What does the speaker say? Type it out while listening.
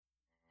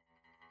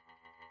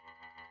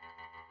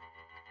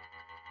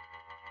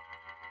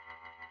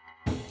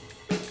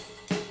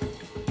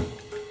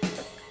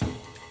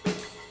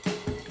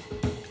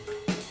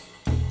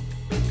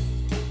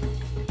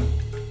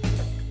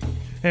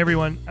Hey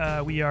everyone,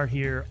 we are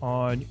here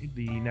on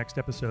the next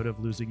episode of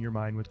Losing Your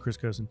Mind with Chris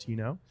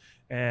Cosentino,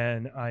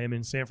 and I am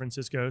in San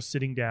Francisco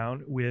sitting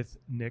down with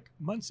Nick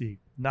Muncy,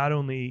 not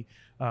only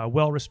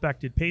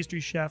well-respected pastry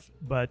chef,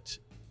 but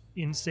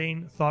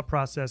insane thought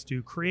process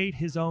to create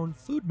his own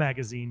food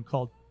magazine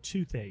called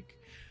Toothache.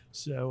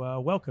 So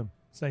welcome.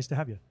 It's nice to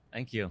have you.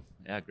 Thank you.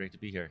 Yeah, great to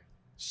be here.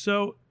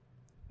 So,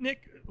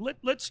 Nick,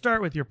 let's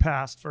start with your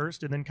past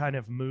first, and then kind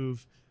of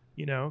move,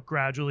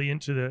 gradually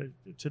into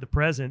the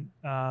present.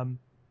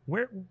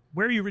 Where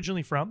are you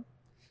originally from?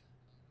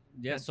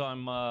 Yeah, so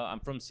I'm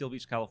from Seal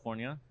Beach,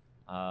 California,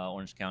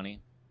 Orange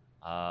County.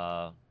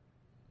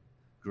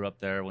 Grew up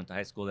there, went to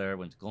high school there,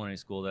 went to culinary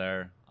school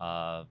there.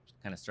 Kind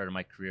of started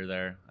my career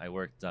there. I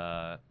worked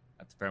at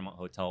the Fairmont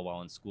Hotel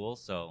while in school,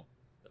 so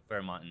the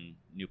Fairmont in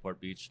Newport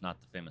Beach, not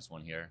the famous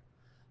one here.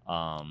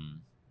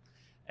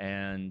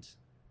 And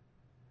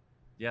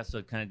yeah, so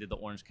I kind of did the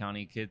Orange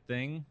County kid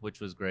thing,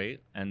 which was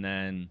great. And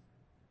then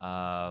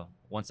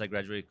once I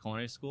graduated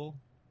culinary school,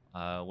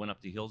 went up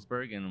to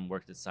Healdsburg and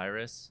worked at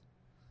Cyrus.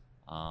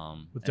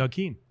 With Doug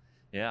Keane.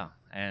 Yeah,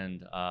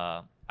 and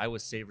I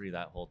was savory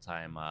that whole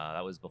time.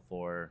 That was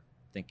before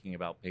thinking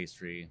about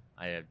pastry.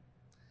 I had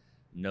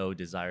no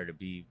desire to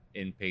be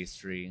in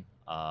pastry.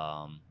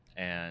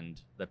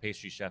 And the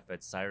pastry chef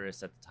at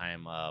Cyrus at the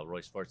time, Roy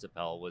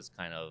Schwartzapfel, was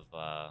kind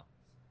of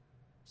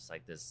just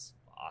like this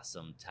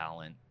awesome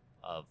talent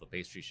of a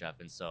pastry chef.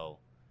 And so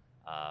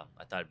I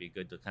thought it'd be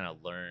good to kind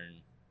of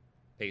learn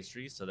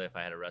pastry so that if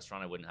I had a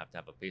restaurant, I wouldn't have to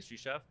have a pastry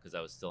chef, because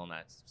I was still in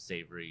that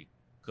savory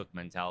cook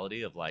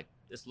mentality of like,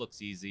 this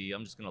looks easy,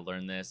 I'm just going to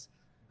learn this.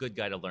 Good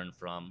guy to learn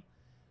from.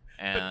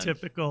 And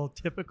typical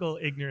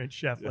ignorant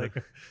chef. Like,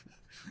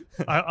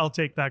 I'll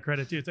take that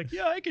credit too. It's like,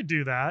 yeah, I could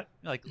do that.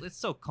 like, it's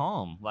so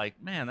calm.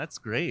 Like, man, that's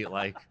great.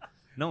 Like,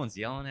 no one's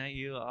yelling at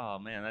you. Oh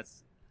man,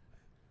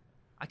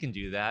 I can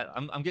do that.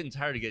 I'm getting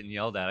tired of getting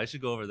yelled at. I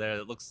should go over there.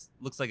 It looks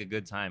like a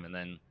good time. And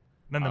then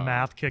the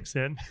math kicks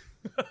in.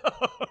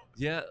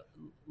 Yeah,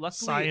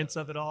 luckily, science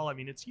of it all. I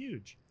mean, it's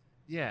huge.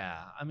 Yeah,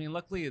 I mean,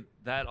 luckily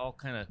that all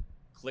kind of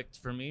clicked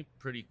for me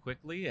pretty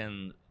quickly,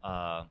 and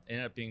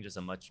ended up being just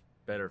a much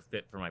better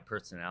fit for my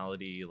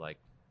personality. Like,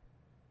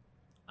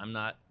 I'm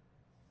not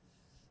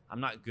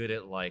good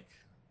at like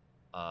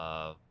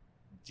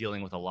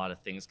dealing with a lot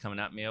of things coming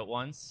at me at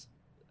once,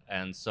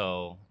 and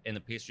so in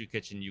the pastry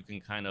kitchen, you can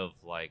kind of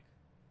like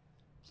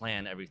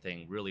plan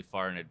everything really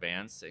far in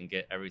advance and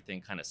get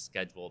everything kind of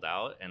scheduled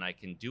out, and I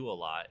can do a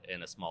lot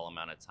in a small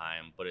amount of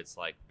time, but it's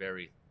like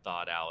very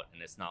thought out,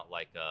 and it's not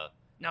like a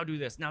now do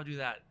this, now do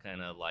that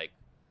kind of like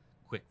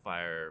quick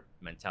fire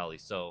mentality.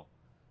 So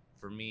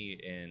for me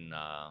in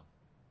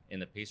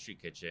the pastry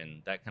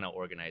kitchen, that kind of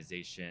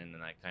organization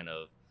and that kind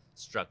of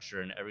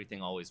structure and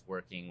everything always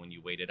working when you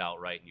wait it out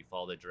right and you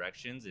follow the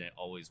directions, and it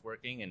always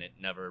working and it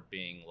never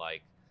being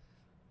like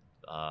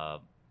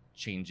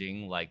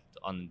changing like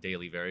on the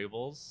daily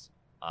variables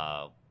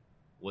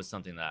was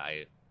something that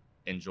I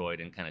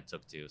enjoyed and kind of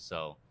took to.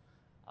 So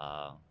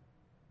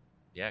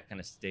yeah,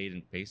 kind of stayed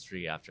in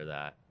pastry after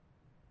that.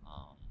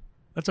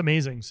 That's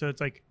amazing. So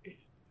it's like,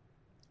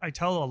 I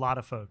tell a lot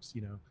of folks,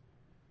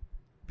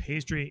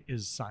 pastry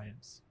is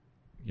science.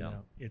 You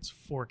know, it's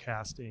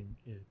forecasting,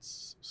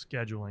 it's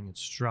scheduling, it's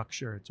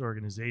structure, it's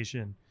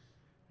organization. And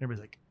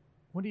everybody's like,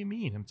 what do you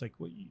mean? And it's like,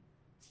 well,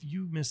 if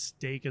you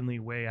mistakenly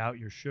weigh out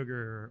your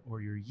sugar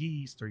or your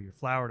yeast or your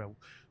flour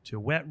to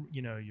wet,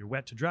 your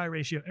wet to dry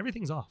ratio,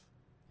 everything's off.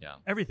 Yeah.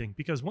 Everything.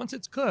 Because once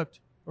it's cooked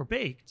or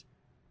baked,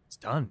 it's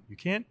done. You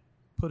can't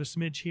put a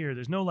smidge here.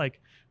 There's no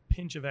like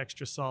pinch of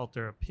extra salt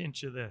or a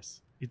pinch of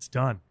this. It's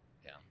done.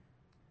 Yeah.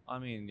 I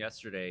mean,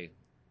 yesterday,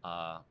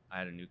 I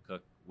had a new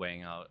cook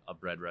weighing out a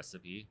bread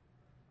recipe.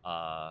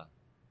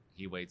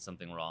 He weighed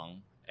something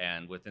wrong,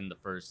 and within the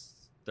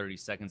first 30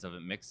 seconds of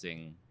it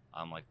mixing,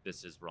 I'm like,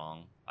 this is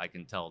wrong. I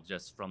can tell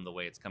just from the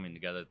way it's coming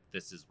together,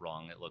 this is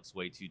wrong. It looks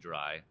way too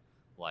dry.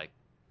 Like,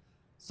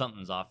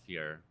 something's off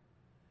here.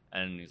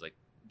 And he's like,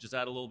 just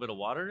add a little bit of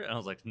water. And I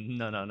was like,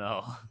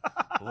 no.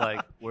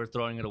 Like, we're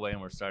throwing it away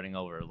and we're starting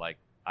over. Like,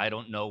 I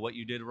don't know what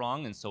you did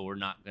wrong, and so we're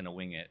not going to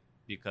wing it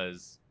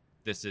because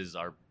this is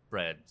our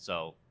bread.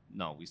 So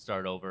no, we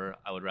start over.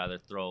 I would rather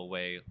throw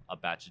away a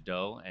batch of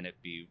dough and it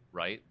be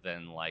right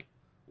than like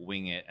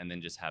wing it and then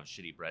just have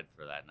shitty bread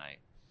for that night.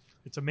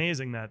 It's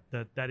amazing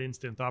that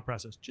instant thought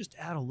process. Just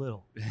add a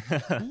little.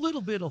 A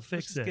little bit will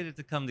fix just it. Get it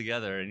to come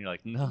together, and you're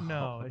like,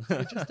 no.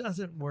 It just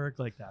doesn't work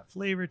like that.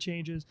 Flavor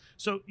changes.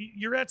 So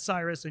you're at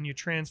Cyrus and you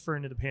transfer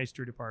into the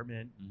pastry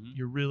department. Mm-hmm.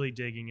 You're really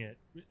digging it.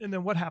 And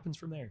then what happens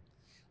from there?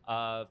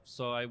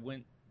 So I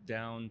went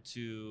down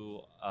to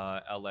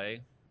LA,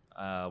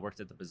 worked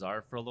at the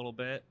Bazaar for a little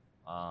bit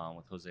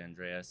with Jose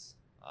Andres.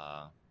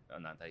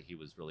 Not that he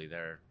was really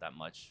there that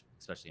much,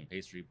 especially in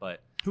pastry,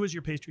 but Who was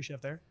your pastry chef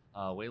there?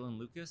 Waylon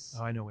Lucas.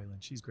 Oh, I know Waylon.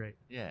 She's great.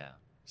 Yeah.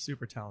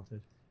 Super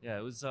talented. Yeah,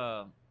 it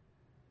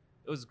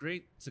was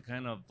great to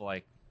kind of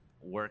like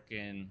work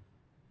in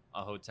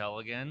a hotel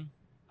again.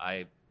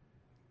 I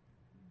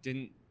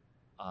didn't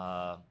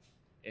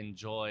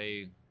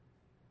enjoy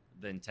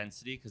the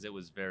intensity because it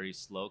was very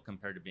slow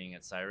compared to being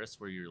at Cyrus,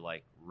 where you're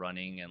like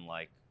running and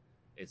like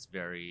it's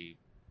very,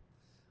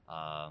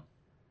 I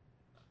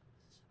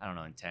don't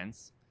know,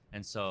 intense.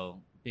 And so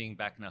being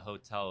back in a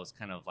hotel is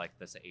kind of like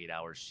this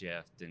 8-hour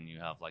shift, and you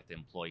have like the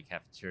employee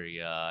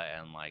cafeteria,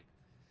 and like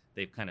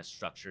they've kind of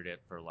structured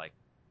it for like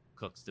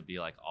cooks to be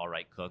like all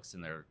right cooks,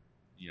 and they're,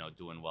 you know,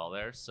 doing well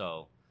there.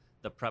 So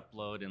the prep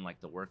load and like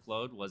the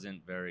workload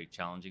wasn't very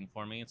challenging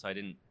for me, and so I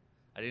didn't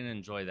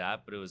enjoy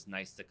that. But it was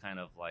nice to kind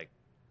of like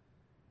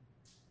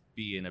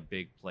be in a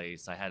big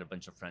place. I had a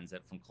bunch of friends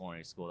from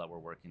culinary school that were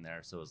working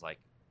there, so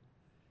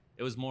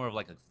it was more of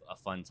like a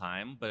fun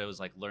time. But it was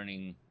like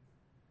learning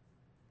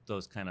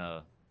those kind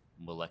of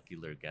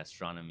molecular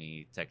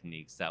gastronomy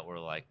techniques that were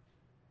like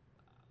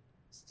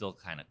still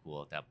kind of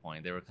cool at that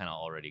point. They were kind of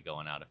already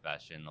going out of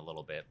fashion a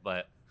little bit,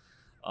 but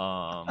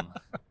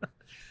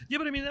yeah,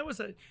 but I mean,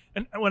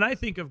 and when I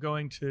think of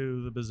going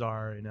to the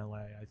Bazaar in LA,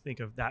 I think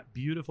of that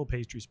beautiful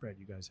pastry spread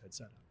you guys had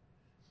set up.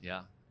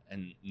 Yeah,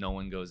 and no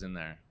one goes in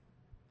there.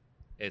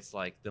 It's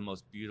like the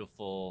most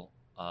beautiful.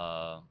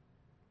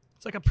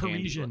 It's like a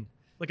Parisian,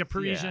 like a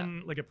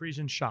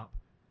Parisian shop,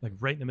 like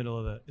right in the middle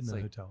of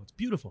the hotel. It's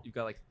beautiful. You've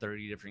got like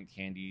 30 different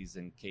candies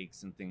and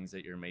cakes and things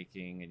that you're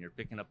making, and you're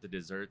picking up the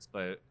desserts.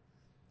 But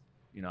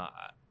you know,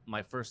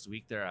 my first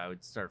week there, I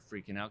would start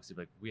freaking out because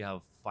like, we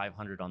have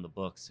 500 on the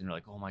books, and you're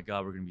like, oh my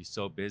god, we're gonna be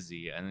so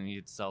busy. And then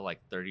you'd sell like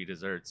 30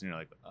 desserts, and you're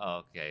like,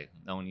 oh, okay,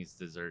 no one eats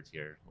dessert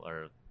here,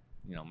 or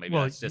you know, maybe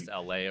that's just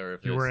LA, or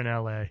if you were in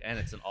LA and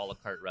it's an a la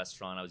carte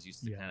restaurant. I was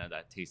used to kind of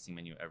that tasting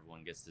menu,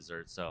 everyone gets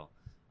dessert. So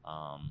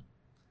that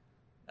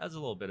was a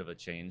little bit of a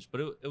change,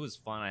 but it was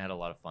fun. I had a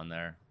lot of fun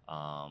there.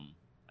 I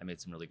made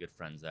some really good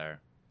friends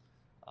there.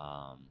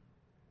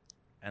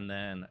 And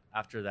then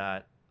after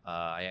that,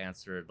 I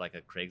answered like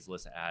a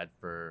Craigslist ad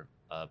for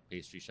a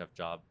pastry chef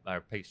job,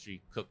 or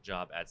pastry cook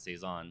job at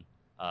Saison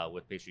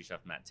with pastry chef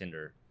Matt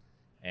Tinder.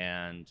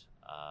 And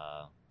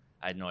I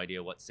had no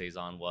idea what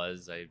Saison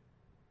was.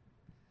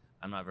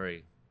 I'm not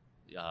very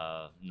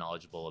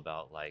knowledgeable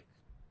about like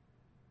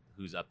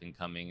who's up and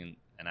coming,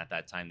 and at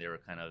that time they were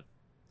kind of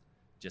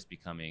just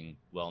becoming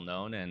well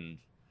known, and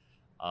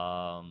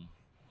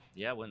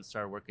yeah, went and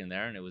started working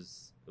there, and it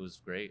was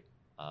great.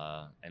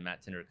 And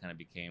Matt Tinder kind of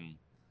became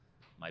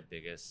my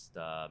biggest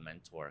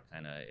mentor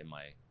kind of in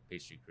my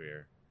pastry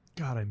career.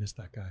 God, I miss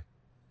that guy.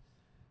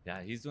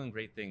 Yeah, he's doing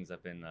great things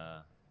up in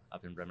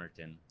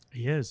Bremerton.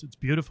 He is. It's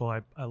beautiful.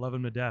 I love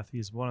him to death.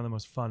 He's one of the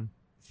most fun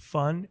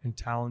and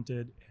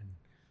talented, and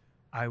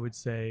I would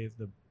say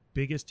the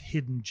biggest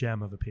hidden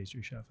gem of a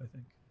pastry chef, I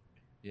think.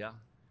 Yeah.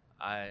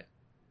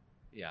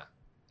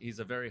 He's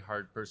a very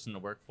hard person to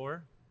work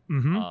for.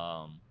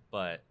 Mm-hmm.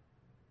 But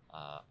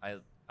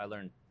I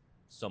learned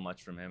so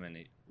much from him, and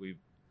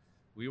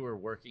we were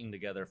working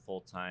together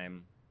full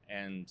time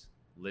and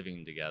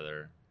living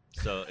together.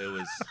 So it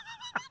was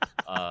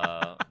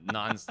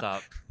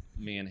nonstop,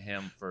 me and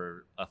him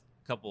for a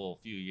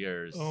few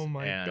years. Oh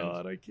my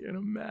God, I can't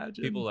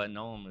imagine. People that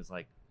know him is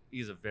like,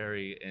 he's a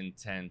very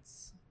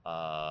intense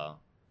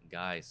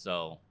guy.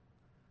 So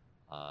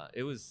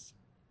it was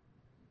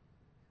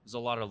a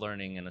lot of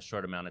learning in a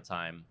short amount of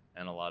time,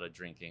 and a lot of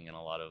drinking, and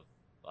a lot of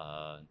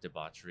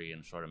debauchery in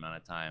a short amount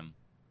of time.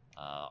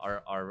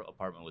 Our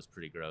apartment was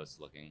pretty gross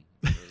looking.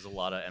 There was a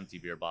lot of empty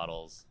beer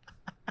bottles.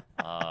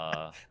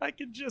 I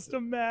can just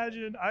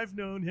imagine. I've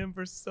known him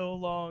for so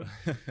long.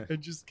 I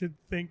just can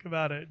think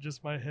about it.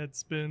 Just my head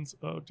spins.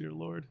 Oh, dear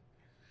Lord.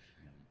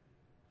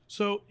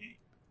 So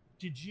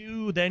did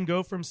you then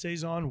go from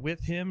Saison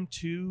with him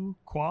to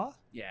Croix?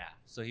 Yeah.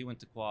 So he went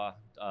to Croix.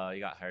 He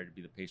got hired to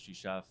be the pastry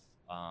chef.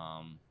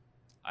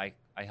 I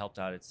helped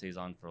out at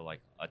Saison for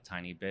like a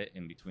tiny bit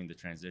in between the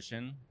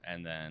transition,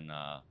 and then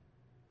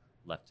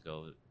left to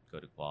go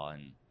to Croix,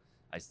 and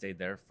I stayed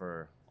there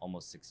for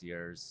almost 6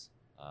 years.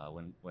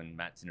 When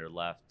Matt Tinder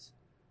left,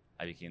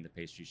 I became the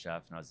pastry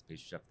chef, and I was the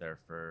pastry chef there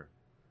for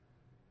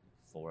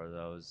 4 of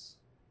those.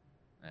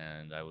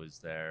 And I was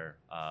there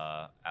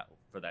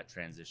for that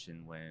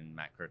transition when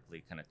Matt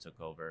Kirkley kind of took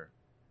over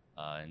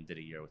and did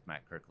a year with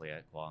Matt Kirkley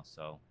at Croix.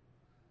 So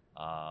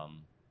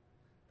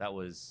that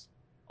was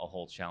a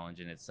whole challenge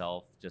in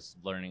itself, just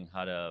learning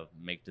how to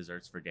make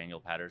desserts for Daniel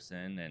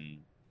Patterson and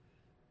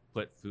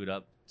put food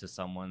up to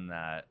someone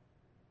that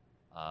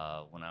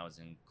when I was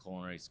in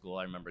culinary school,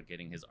 I remember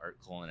getting his art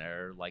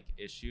culinaire like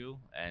issue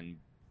and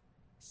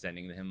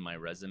sending him my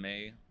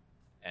resume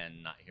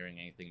and not hearing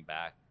anything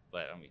back.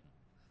 But I mean,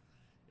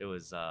 it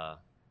was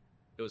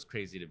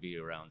crazy to be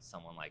around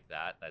someone like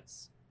that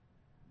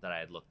that I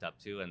had looked up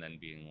to, and then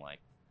being like,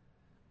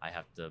 I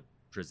have to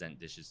present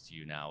dishes to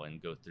you now and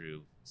go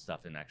through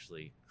stuff and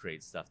actually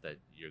create stuff that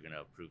you're going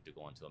to approve to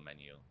go onto a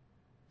menu.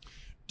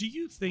 Do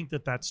you think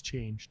that that's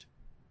changed?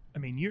 I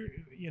mean,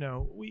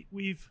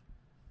 we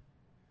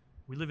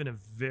live in a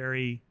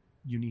very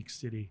unique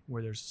city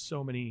where there's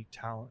so many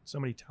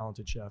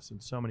talented chefs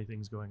and so many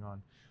things going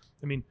on.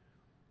 I mean,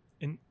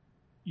 and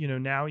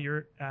now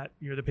you're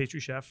the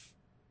pastry chef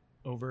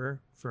over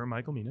for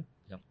Michael Mina.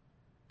 Yep.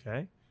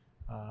 Okay.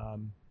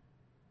 And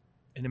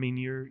I mean,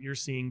 you're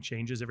seeing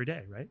changes every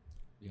day, right?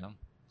 Yeah.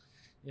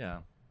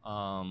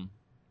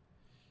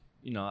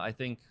 I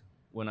think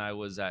when I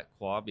was at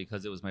Quab,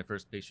 because it was my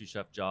first pastry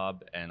chef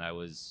job and I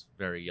was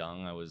very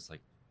young, I was like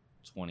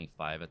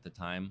 25 at the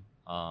time.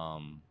 I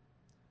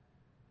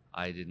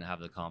didn't have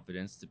the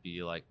confidence to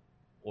be like,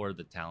 or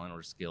the talent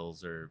or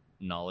skills or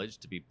knowledge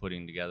to be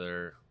putting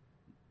together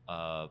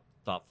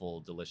thoughtful,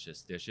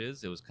 delicious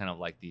dishes. It was kind of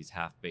like these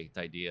half-baked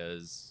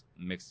ideas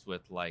mixed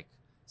with like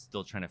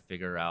still trying to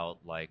figure out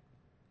like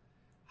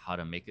how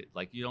to make it.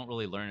 Like you don't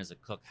really learn as a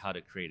cook how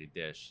to create a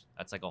dish.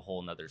 That's like a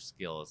whole nother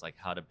skill. It's like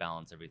how to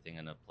balance everything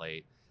in a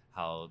plate,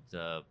 how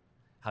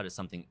does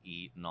something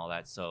eat and all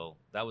that. So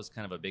that was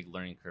kind of a big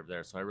learning curve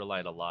there. So I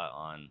relied a lot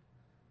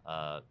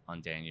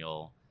on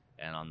Daniel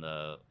and on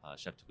the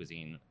chef de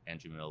cuisine,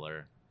 Andrew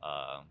Miller,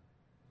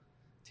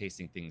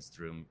 tasting things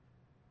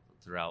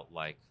throughout.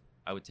 Like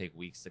I would take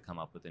weeks to come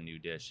up with a new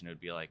dish, and it would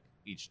be like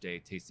each day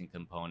tasting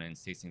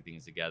components, tasting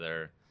things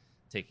together,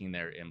 taking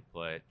their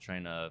input,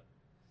 trying to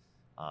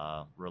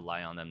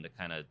rely on them to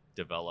kind of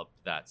develop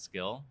that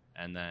skill.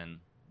 And then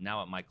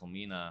now at Michael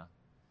Mina,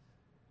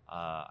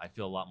 I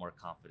feel a lot more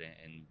confident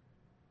in,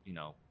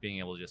 being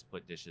able to just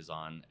put dishes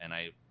on, and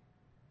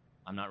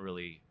I'm not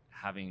really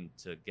having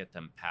to get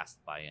them passed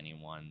by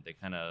anyone. They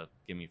kind of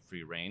give me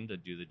free reign to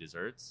do the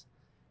desserts,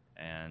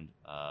 and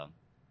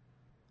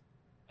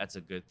that's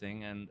a good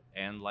thing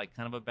and like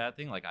kind of a bad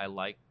thing. Like I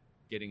like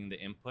getting the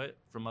input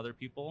from other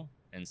people,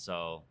 and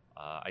so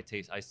I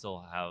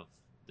still have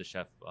the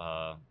chef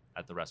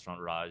at the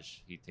restaurant,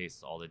 Raj. He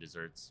tastes all the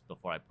desserts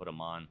before I put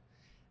them on,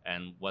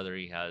 and whether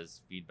he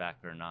has feedback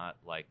or not,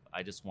 like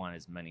I just want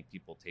as many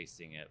people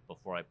tasting it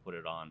before I put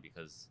it on,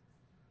 because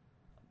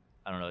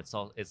I don't know,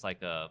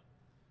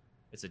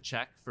 it's a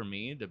check for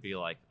me to be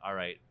like, all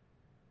right,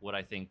 what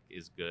I think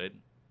is good,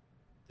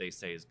 they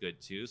say is good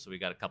too. So we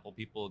got a couple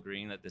people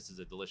agreeing that this is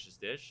a delicious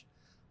dish,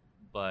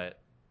 but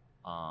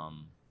I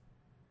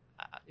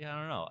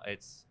don't know.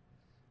 It's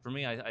for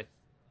me, I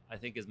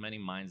think as many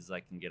minds as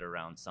I can get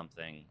around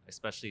something,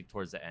 especially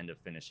towards the end of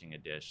finishing a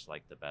dish,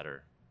 like the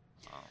better.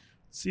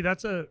 See,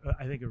 that's I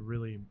think a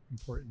really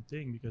important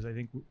thing, because I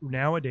think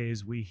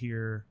nowadays we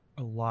hear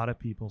a lot of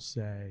people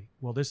say,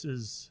 well,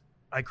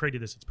 I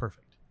created this, it's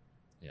perfect.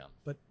 Yeah.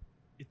 But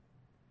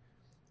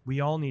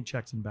we all need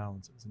checks and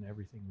balances in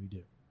everything we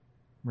do.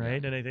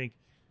 Right. Yeah. And I think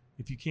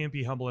if you can't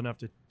be humble enough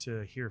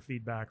to hear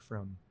feedback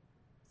from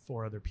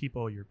 4 other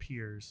people, your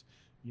peers,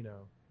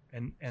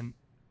 and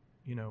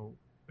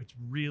it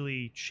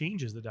really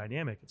changes the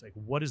dynamic. It's like,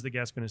 what is the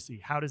guest going to see?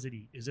 How does it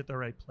eat? Is it the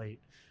right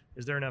plate?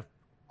 Is there enough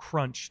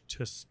crunch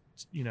to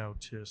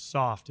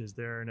soft? Is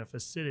there enough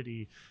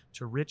acidity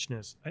to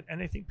richness?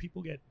 And I think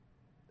people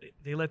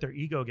they let their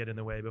ego get in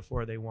the way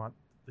before they want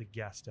the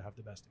guest to have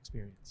the best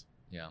experience.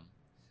 Yeah.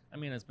 I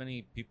mean, as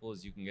many people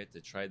as you can get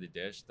to try the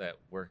dish that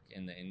work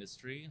in the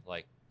industry,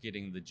 like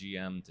getting the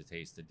GM to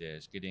taste the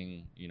dish,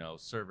 getting,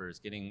 servers,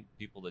 getting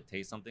people to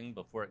taste something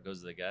before it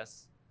goes to the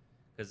guests.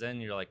 Because then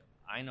you're like,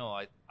 I know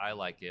I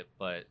like it,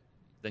 but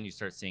then you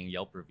start seeing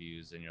Yelp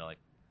reviews and you're like,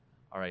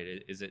 all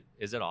right, is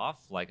it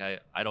off? Like,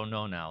 I don't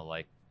know now.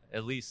 Like,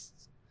 at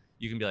least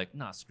you can be like,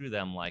 nah, screw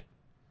them. Like,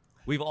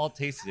 we've all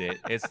tasted it.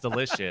 It's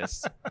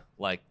delicious.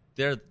 Like,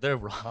 they're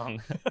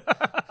wrong.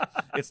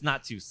 It's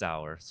not too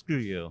sour. Screw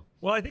you.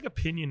 Well, I think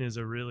opinion is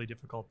a really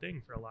difficult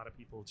thing for a lot of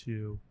people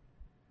to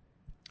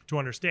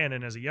understand.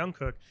 And as a young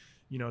cook,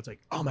 it's like,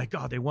 oh my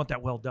God, they want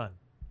that well done.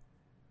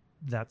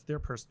 That's their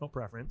personal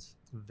preference.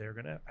 They're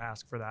going to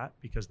ask for that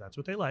because that's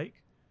what they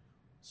like.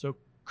 So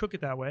cook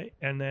it that way,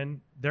 and then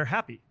they're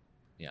happy.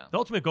 Yeah. The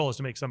ultimate goal is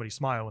to make somebody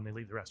smile when they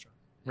leave the restaurant,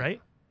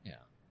 right? Yeah.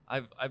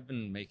 I've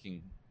been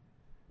making.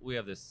 We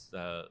have this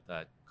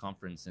that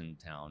conference in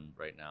town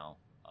right now,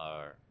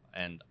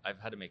 and I've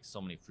had to make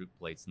so many fruit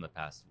plates in the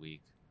past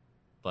week,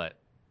 but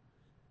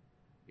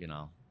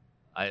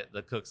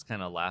the cooks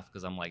kind of laugh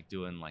because I'm like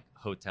doing like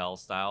hotel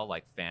style,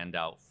 like fanned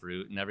out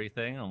fruit and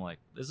everything. I'm like,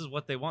 this is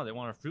what they want. They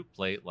want a fruit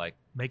plate. Like,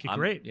 make it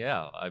great.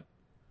 Yeah.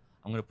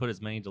 I'm going to put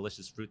as many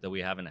delicious fruit that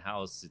we have in the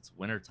house. It's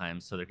wintertime,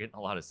 so they're getting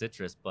a lot of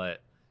citrus,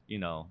 but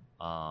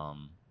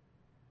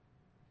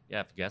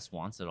if guest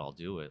wants it, I'll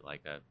do it.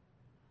 Like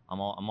I'm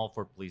all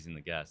for pleasing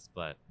the guests,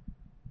 but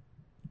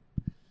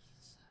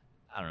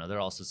I don't know. There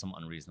are also some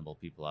unreasonable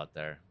people out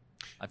there.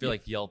 I feel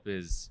like Yelp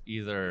is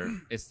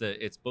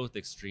it's both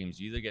extremes.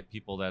 You either get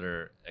people that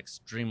are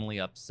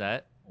extremely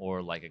upset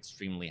or like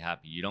extremely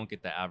happy. You don't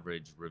get the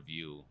average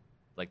review.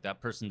 Like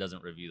that person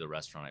doesn't review the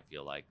restaurant, I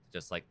feel like.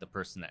 Just like the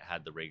person that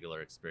had the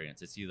regular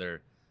experience. It's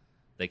either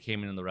they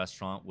came in the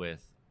restaurant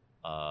with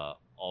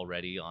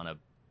already on a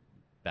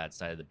bad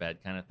side of the bed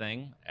kind of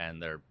thing,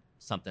 and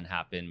something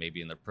happened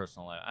maybe in their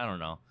personal life. I don't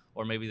know.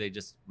 Or maybe they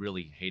just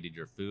really hated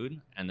your food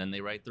and then they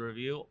write the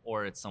review,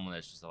 or it's someone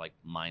that's just like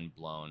mind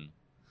blown.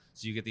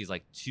 So you get these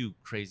like 2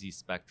 crazy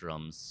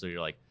spectrums. So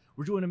you're like,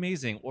 we're doing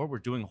amazing, or we're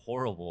doing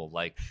horrible.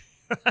 Like,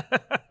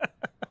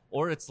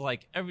 or it's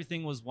like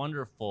everything was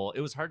wonderful.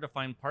 It was hard to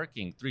find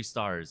parking, 3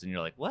 stars. And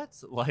you're like, what?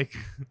 Like,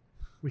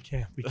 we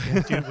can't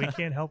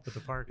help with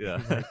the parking.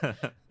 Yeah. Like,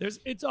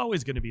 it's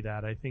always going to be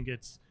that. I think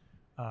it's,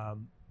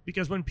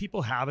 because when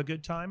people have a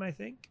good time, I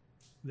think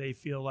they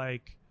feel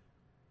like,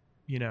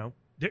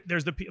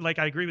 there's like,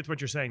 I agree with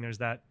what you're saying. There's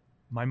that,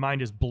 my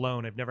mind is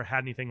blown. I've never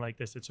had anything like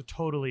this. It's a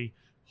totally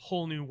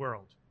whole new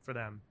world for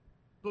them.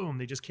 Boom.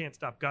 They just can't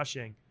stop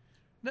gushing.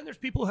 And then there's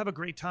people who have a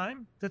great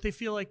time that they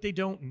feel like they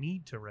don't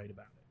need to write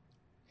about it.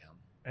 Yeah.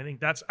 I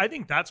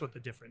think that's what the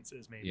difference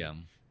is, maybe. Yeah.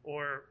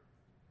 Or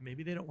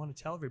maybe they don't want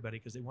to tell everybody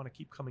because they want to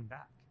keep coming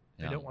back.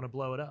 They Yeah. don't want to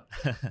blow it up.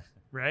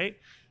 Right?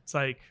 It's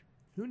like,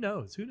 who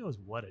knows? Who knows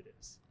what it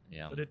is?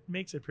 Yeah. But it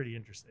makes it pretty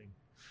interesting.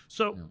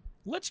 So Yeah.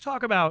 let's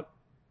talk about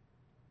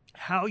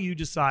how you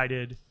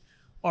decided,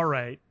 all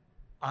right,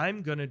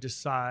 I'm going to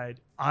decide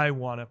I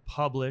want to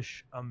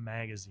publish a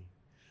magazine.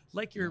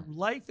 Like, your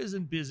life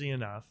isn't busy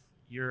enough.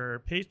 You're a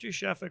pastry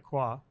chef at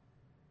Croix,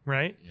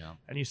 right? Yeah.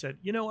 And you said,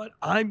 you know what?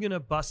 I'm going to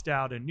bust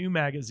out a new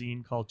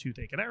magazine called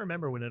Toothache. And I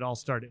remember when it all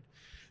started,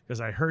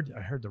 because I heard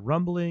the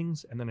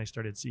rumblings, and then I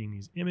started seeing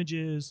these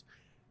images,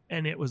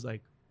 and it was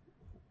like,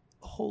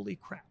 holy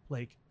crap.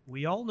 Like,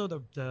 we all know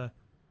the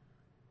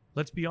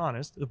let's be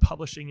honest, the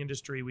publishing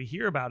industry, we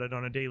hear about it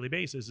on a daily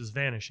basis, is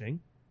vanishing.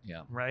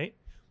 Yeah. Right?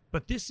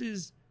 But this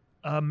is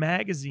a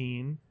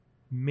magazine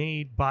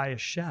made by a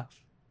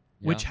chef,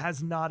 which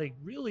has not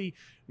really,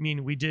 I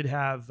mean, we did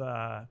have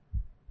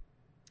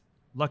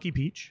Lucky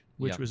Peach,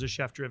 which was a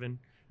chef-driven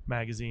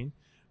magazine.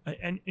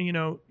 And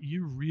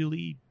you're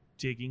really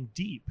digging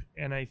deep.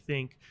 And I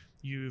think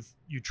you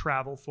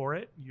travel for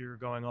it. You're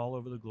going all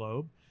over the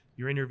globe.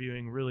 You're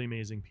interviewing really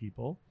amazing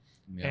people.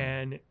 Yeah.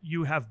 And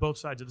you have both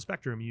sides of the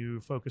spectrum. You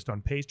focused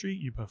on pastry,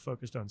 you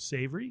focused on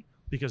savory,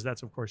 because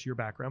that's, of course, your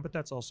background, but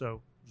that's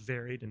also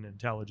varied and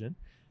intelligent.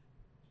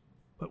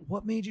 But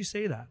what made you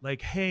say that?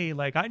 Like, hey,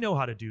 like, I know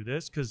how to do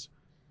this, because,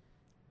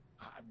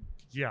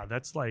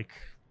 that's like...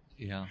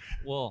 Yeah.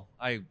 Well,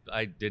 I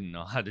didn't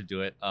know how to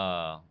do it.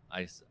 I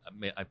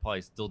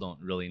probably still don't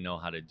really know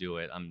how to do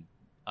it. I'm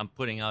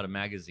putting out a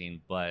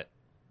magazine, but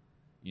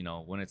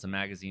when it's a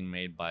magazine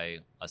made by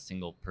a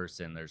single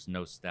person, there's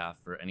no staff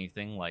or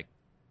anything like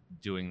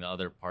doing the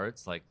other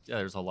parts. Like,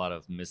 there's a lot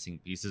of missing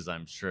pieces,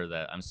 I'm sure,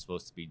 that I'm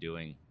supposed to be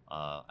doing.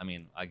 I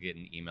mean, I get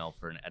an email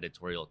for an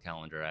editorial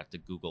calendar. I have to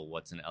Google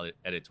what's an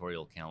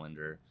editorial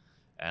calendar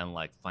and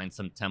like find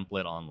some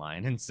template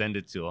online and send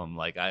it to them.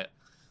 Like,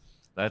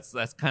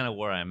 that's kind of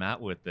where I'm at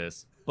with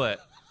this.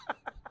 But,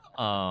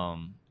 I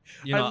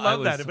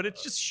love that, but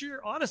it's just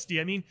sheer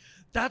honesty. I mean,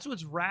 that's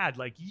what's rad.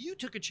 Like, you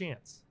took a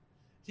chance.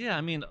 Yeah,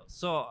 I mean,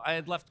 so I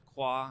had left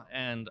Croix,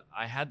 and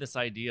I had this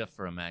idea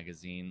for a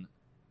magazine,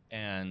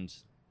 and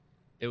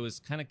it was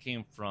kind of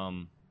came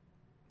from,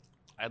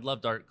 I'd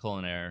loved art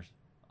culinaire.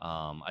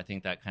 I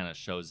think that kind of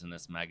shows in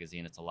this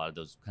magazine. It's a lot of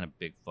those kind of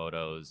big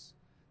photos,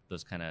 they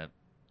kind of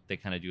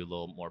do a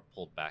little more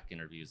pulled back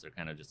interviews. They're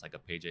kind of just like a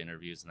page of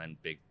interviews and then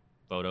big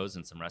photos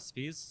and some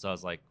recipes. So I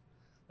was like,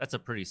 that's a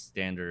pretty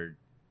standard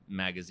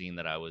magazine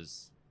that I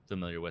was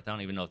familiar with. I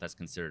don't even know if that's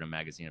considered a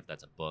magazine, if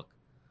that's a book.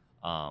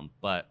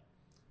 But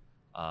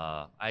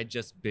I'd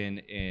just been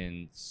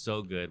in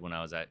So Good when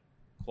I was at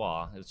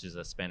Croix, which is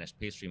a Spanish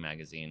pastry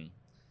magazine.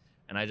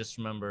 And I just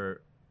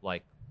remember,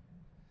 like,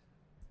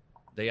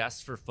 they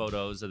asked for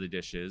photos of the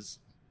dishes,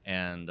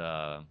 and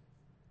I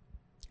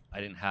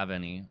didn't have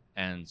any.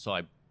 And so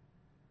I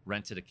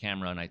rented a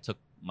camera, and I took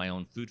my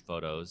own food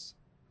photos,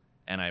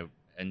 and I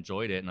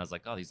enjoyed it. And I was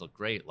like, oh, these look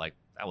great. Like,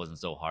 that wasn't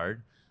so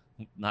hard.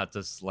 Not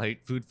to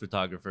slight food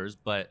photographers,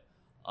 but,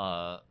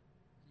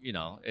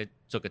 it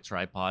took a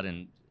tripod,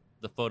 and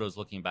the photos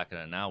looking back at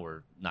it now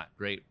were not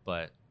great,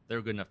 but they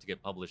were good enough to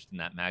get published in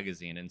that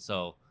magazine. And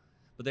so,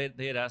 but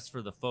they had asked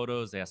for the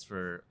photos. They asked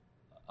for,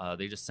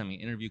 they just sent me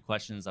interview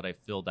questions that I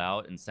filled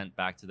out and sent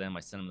back to them.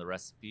 I sent them the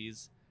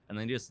recipes, and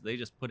they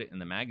just put it in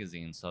the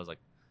magazine. So I was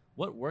like,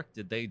 what work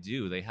did they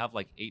do? They have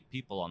like 8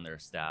 people on their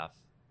staff,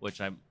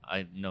 which I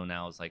know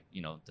now is like,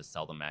 to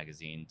sell the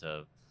magazine,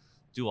 to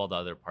do all the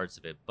other parts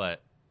of it.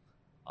 But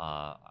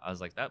I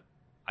was like, that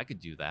I could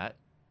do that.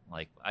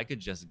 Like, I could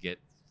just get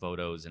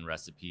photos and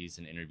recipes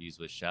and interviews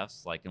with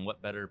chefs. Like, and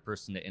what better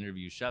person to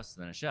interview chefs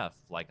than a chef?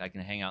 Like, I can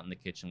hang out in the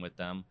kitchen with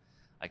them.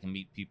 I can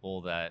meet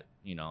people that,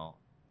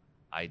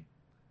 I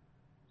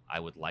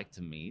would like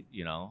to meet,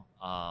 and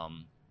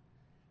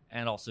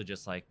also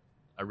just like,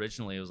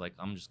 originally it was like,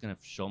 I'm just going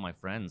to show my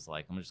friends,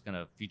 like, I'm just going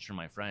to feature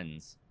my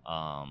friends.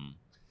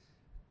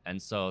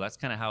 And so that's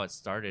kind of how it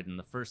started. In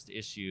the first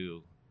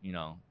issue,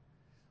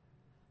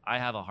 I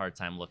have a hard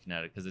time looking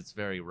at it because it's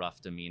very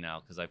rough to me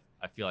now, because I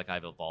feel like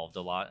I've evolved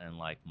a lot and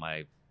like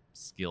my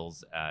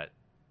skills at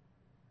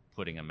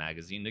putting a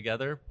magazine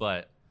together.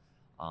 But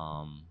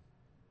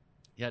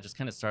just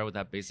kind of started with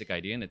that basic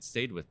idea, and it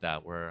stayed with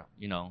that, where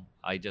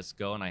I just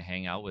go and I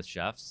hang out with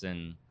chefs,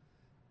 and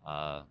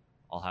I'll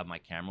have my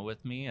camera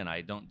with me, and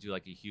I don't do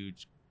like a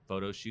huge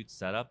photo shoot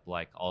setup.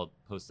 Like, I'll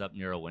post up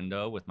near a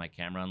window with my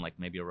camera and like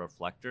maybe a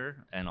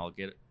reflector, and I'll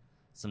get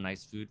some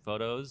nice food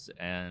photos.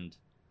 And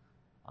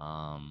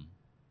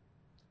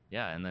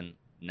and then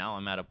now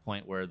I'm at a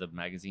point where the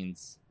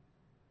magazine's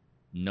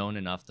known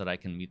enough that I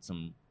can meet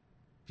some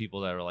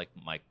people that are like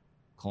my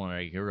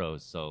culinary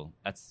heroes. So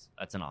that's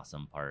an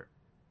awesome part.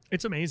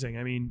 It's amazing.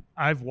 I mean,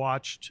 I've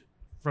watched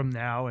from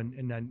now,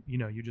 and then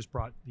you just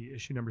brought the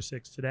issue number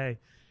 6 today.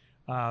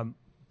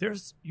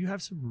 You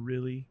have some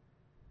really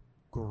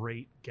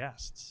great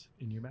guests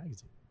in your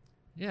magazine.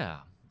 Yeah,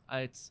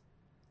 I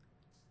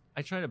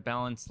try to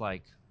balance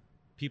like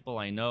people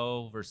I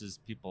know versus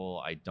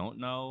people I don't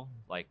know.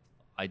 Like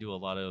I do a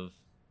lot of,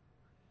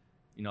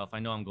 if I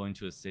know I'm going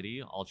to a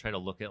city, I'll try to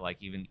look at like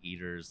even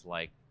eaters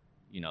like,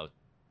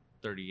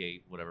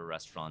 38 whatever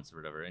restaurants or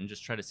whatever, and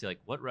just try to see like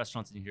what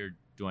restaurants in here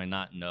do I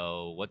not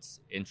know, what's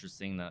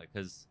interesting, that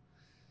because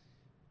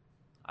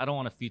I don't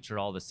want to feature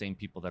all the same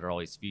people that are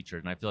always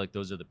featured, and I feel like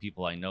those are the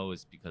people I know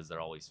is because they're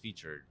always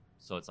featured.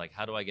 So it's like,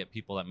 how do I get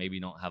people that maybe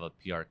don't have a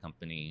PR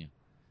company?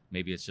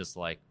 Maybe it's just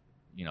like,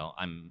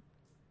 I'm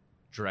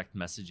direct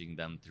messaging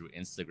them through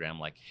Instagram,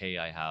 like, hey,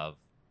 I have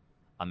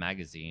a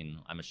magazine,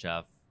 I'm a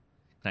chef,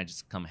 can I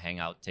just come hang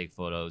out, take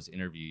photos,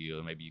 interview you,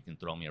 and maybe you can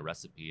throw me a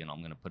recipe and I'm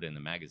going to put it in the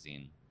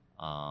magazine.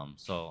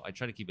 So I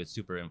try to keep it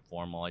super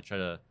informal. I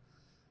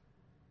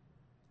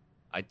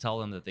tell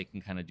them that they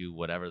can kind of do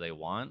whatever they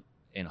want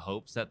in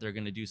hopes that they're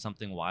going to do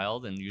something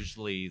wild, and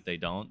usually they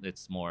don't.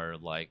 It's more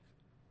like,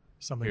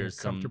 something here's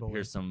comfortable.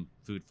 Here's some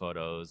food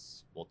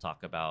photos. We'll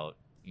talk about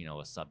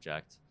a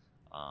subject,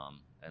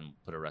 and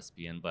put a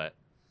recipe in. But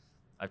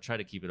I've tried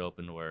to keep it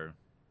open to where,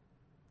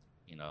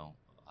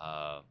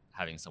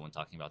 having someone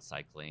talking about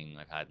cycling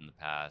I've had in the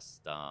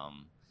past,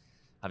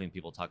 having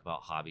people talk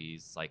about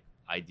hobbies. Like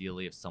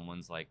ideally, if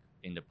someone's like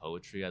into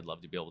poetry, I'd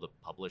love to be able to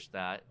publish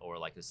that, or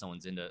like if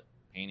someone's into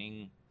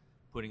painting,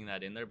 putting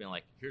that in there, being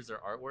like, here's their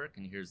artwork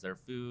and here's their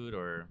food,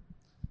 or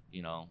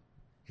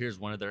here's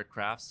one of their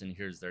crafts and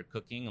here's their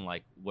cooking, and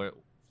like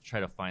try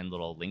to find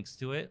little links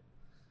to it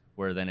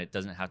where then it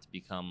doesn't have to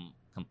become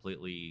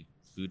completely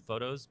food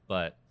photos.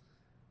 But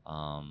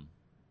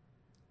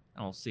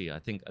we'll see. I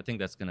think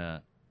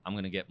I'm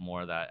gonna get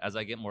more of that as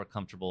I get more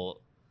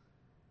comfortable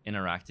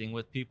interacting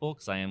with people,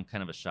 because I am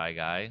kind of a shy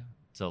guy,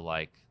 to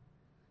like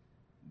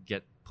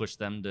push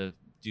them to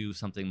do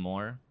something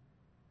more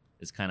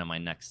is kind of my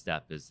next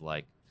step. Is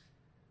like,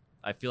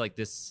 I feel like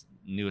this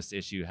newest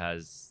issue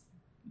has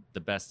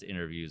the best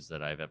interviews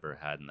that I've ever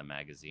had in the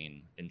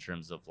magazine in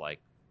terms of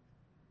like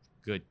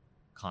good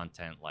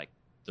content like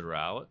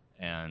throughout.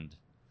 And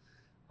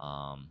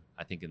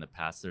I think in the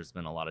past there's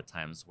been a lot of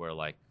times where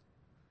like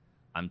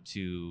I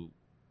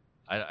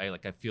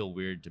feel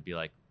weird to be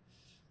like,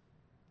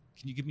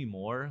 can you give me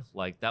more?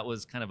 Like that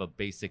was kind of a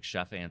basic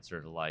chef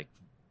answer to like,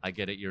 I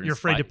get it. You're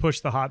afraid to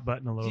push the hot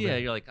button a little bit. Yeah,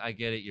 you're like, I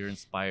get it. You're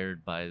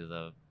inspired by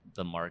the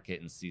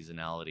market and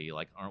seasonality.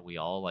 Like, aren't we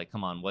all? Like,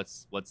 come on,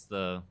 what's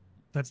the?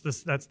 That's the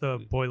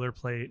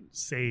boilerplate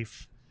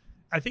safe.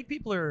 I think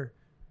people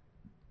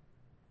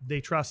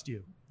they trust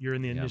you. You're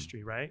in the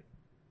industry, right?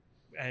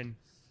 And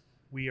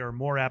we are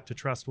more apt to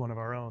trust one of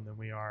our own than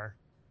we are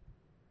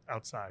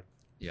outside.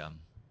 Yeah.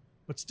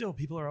 But still,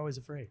 people are always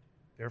afraid.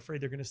 They're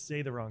afraid they're going to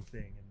say the wrong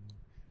thing.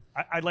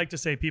 And I'd like to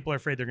say people are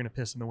afraid they're going to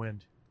piss in the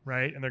wind,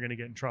 right? And they're going to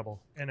get in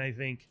trouble. And I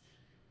think,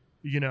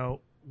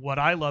 what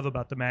I love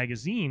about the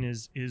magazine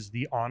is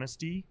the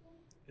honesty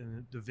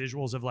and the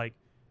visuals of like,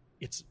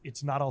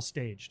 it's not all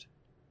staged.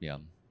 Yeah.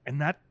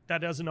 And that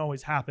doesn't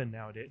always happen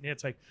nowadays.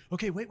 It's like,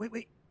 okay,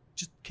 wait.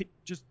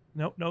 Just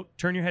no,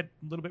 turn your head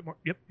a little bit more.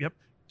 Yep.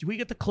 Do we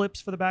get the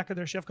clips for the back of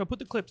their chef coat? Put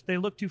the clips. They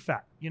look too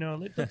fat.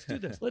 Let's do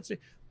this. Let's say,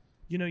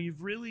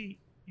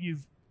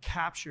 you've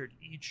captured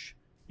each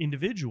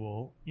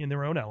individual in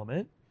their own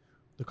element.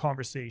 The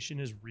conversation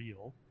is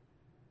real.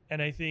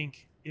 And I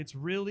think it's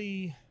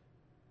really,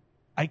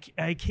 I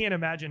can't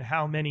imagine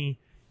how many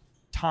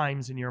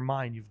times in your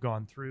mind you've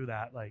gone through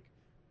that. Like,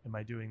 am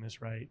I doing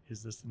this right?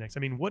 Is this the next? I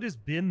mean, what has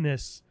been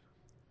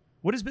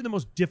the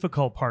most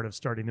difficult part of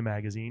starting the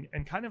magazine,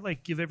 and kind of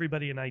like give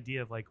everybody an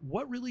idea of like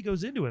what really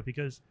goes into it,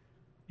 because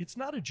it's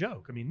not a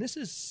joke. I mean, this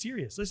is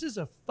serious. This is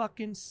a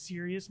fucking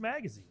serious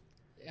magazine.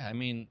 Yeah. I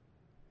mean,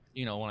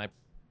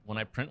 when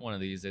I print one of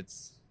these,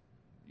 it's,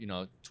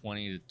 $20,000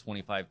 to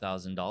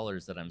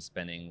 $25,000 that I'm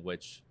spending,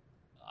 which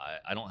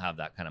I don't have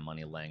that kind of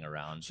money laying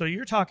around. So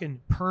you're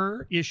talking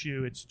per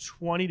issue, it's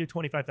 $20,000 to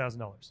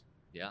 $25,000.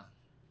 Yeah.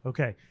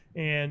 Okay.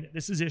 And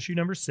this is issue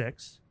number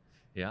 6.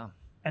 Yeah.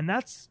 And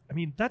that's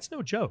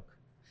no joke.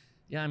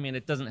 Yeah. I mean,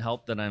 it doesn't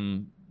help that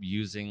I'm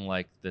using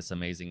like this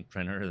amazing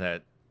printer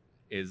that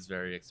is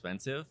very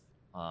expensive.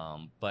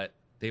 But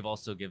they've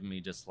also given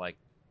me just like,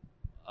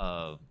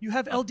 you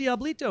have El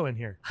Diablito in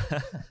here.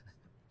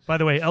 By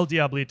the way, El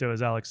Diablito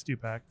is Alex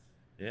Stupak.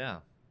 Yeah.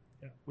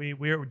 Yeah.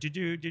 Did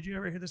you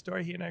ever hear the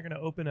story? He and I are going to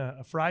open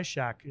a fry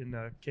shack in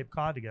Cape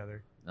Cod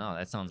together. No,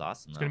 that sounds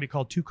awesome. It's going to be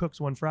called Two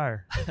Cooks, One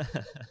Fryer.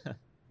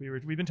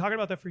 We've been talking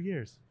about that for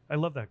years. I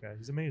love that guy.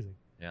 He's amazing.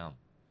 Yeah.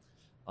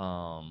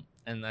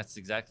 And that's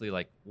exactly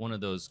like one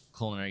of those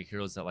culinary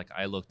heroes that like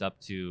I looked up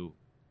to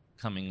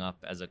coming up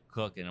as a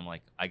cook, and I'm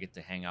like, I get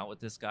to hang out with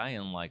this guy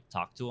and like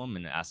talk to him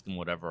and ask him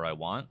whatever I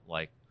want,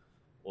 like,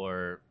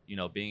 or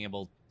being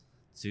able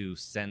to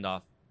send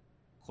off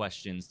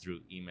questions through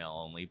email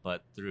only,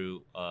 but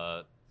through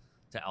to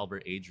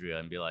Albert Adria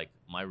and be like,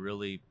 am I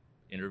really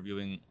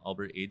interviewing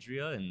Albert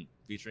Adria? And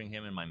featuring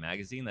him in my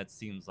magazine. That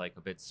seems like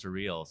a bit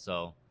surreal.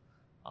 So,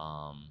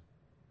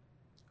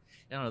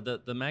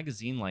 the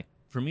magazine, like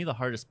for me, the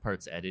hardest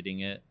part's editing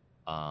it.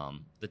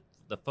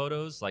 The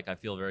photos, like I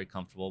feel very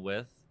comfortable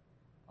with,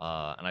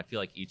 and I feel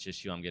like each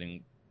issue I'm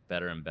getting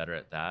better and better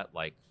at that.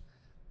 Like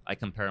I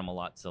compare them a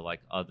lot to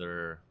like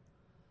other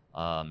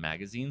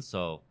magazines.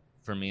 So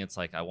for me, it's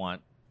like I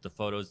want the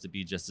photos to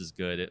be just as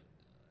good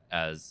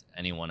as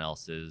anyone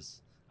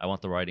else's. I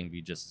want the writing to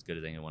be just as good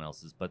as anyone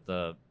else's. But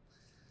the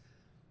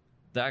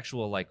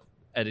actual like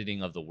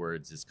editing of the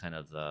words is kind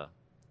of the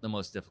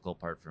most difficult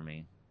part for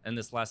me. And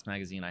this last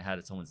magazine, I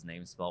had someone's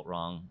name spelt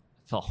wrong.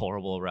 I felt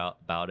horrible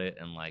about it,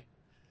 and like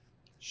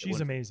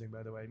she's amazing,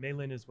 by the way.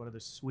 Maylin is one of the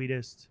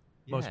sweetest,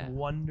 most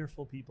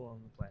wonderful people on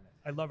the planet.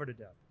 I love her to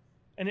death.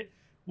 And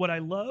what I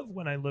love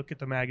when I look at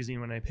the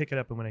magazine, when I pick it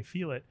up and when I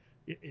feel it,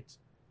 it's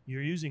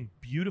you're using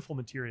beautiful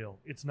material.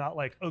 It's not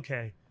like,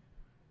 okay,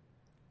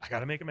 I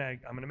got to make I'm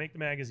going to make the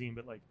magazine,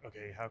 but like,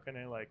 okay, how can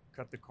I like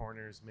cut the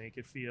corners, make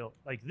it feel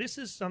like this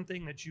is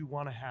something that you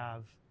want to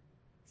have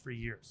for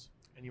years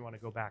and you want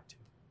to go back to.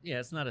 Yeah,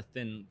 it's not a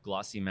thin,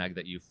 glossy mag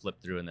that you flip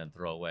through and then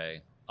throw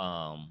away,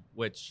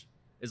 which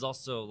is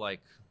also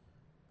like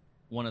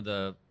one of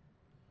the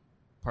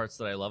parts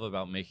that I love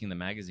about making the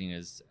magazine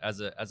is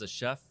as a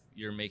chef,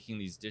 you're making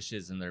these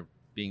dishes and they're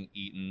being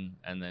eaten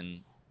and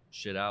then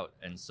shit out.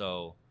 And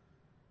so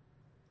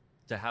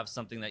to have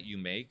something that you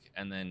make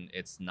and then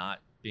it's not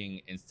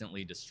being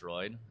instantly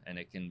destroyed and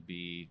it can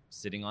be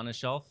sitting on a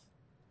shelf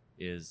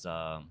is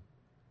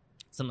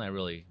something I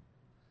really,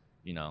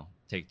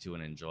 take to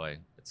and enjoy.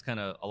 It's kind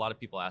of, a lot of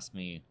people ask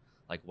me,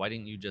 like, why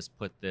didn't you just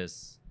put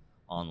this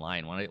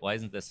online? Why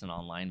isn't this an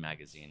online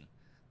magazine?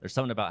 There's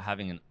something about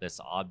having this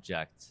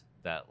object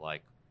that,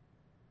 like,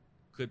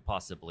 could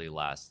possibly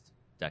last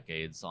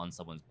decades on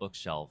someone's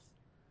bookshelf.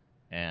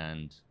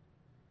 And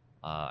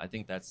I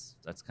think that's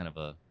kind of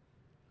a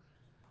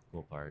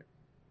cool part.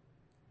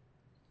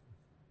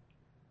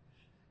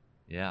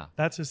 Yeah.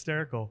 That's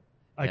hysterical.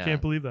 I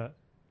can't believe that.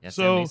 Yeah,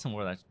 Sam Mason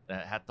wore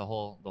that hat the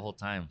whole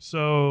time.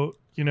 So,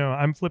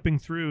 I'm flipping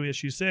through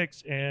issue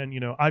 6 and,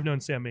 I've known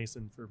Sam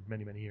Mason for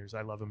many, many years.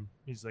 I love him.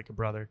 He's like a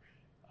brother.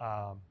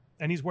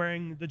 And he's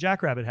wearing the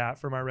Jackrabbit hat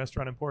from our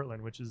restaurant in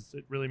Portland, which is,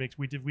 it really makes,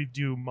 we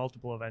do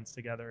multiple events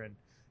together and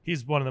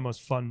he's one of the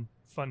most fun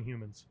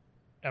humans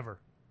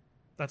ever.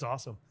 That's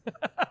awesome.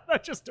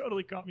 That just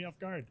totally caught me off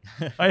guard.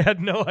 I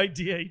had no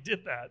idea he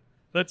did that.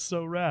 That's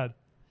so rad.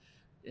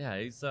 Yeah,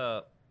 he's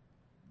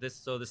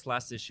this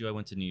last issue I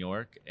went to New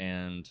York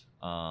and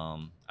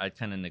I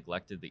kind of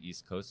neglected the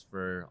East Coast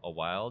for a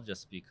while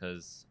just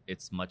because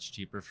it's much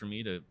cheaper for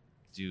me to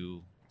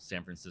do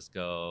San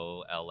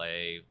Francisco,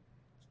 LA,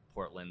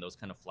 Portland. Those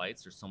kind of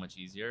flights are so much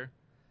easier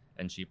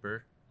and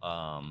cheaper.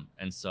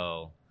 And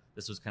so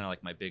this was kind of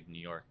like my big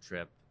New York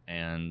trip,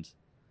 and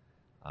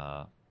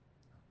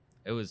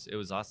it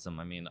was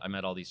awesome. I mean, I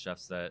met all these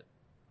chefs that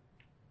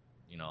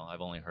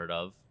I've only heard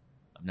of,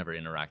 I've never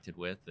interacted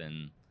with,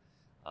 and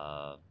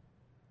I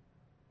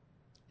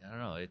don't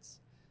know. It's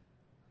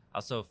I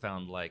also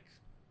found like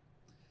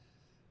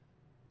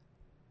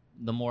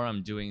the more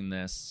I'm doing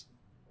this,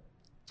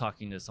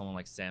 talking to someone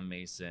like Sam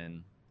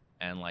Mason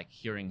and like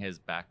hearing his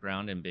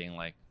background and being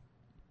like,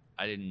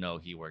 I didn't know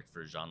he worked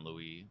for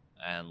Jean-Louis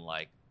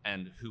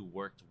and who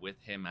worked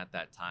with him at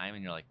that time.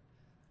 And you're like,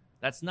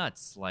 that's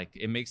nuts. Like,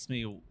 it makes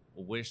me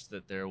wish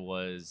that there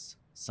was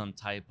some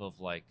type of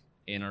like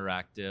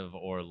interactive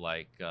or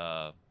like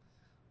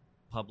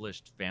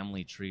published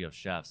family tree of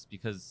chefs,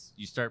 because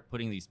you start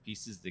putting these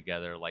pieces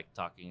together, like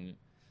talking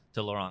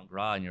to Laurent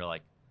Gras and you're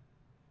like,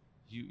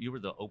 you were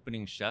the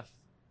opening chef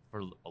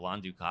for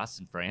Alain Ducasse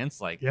in France.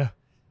 Like, yeah,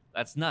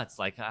 that's nuts.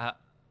 Like,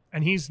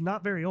 and he's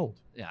not very old.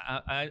 Yeah.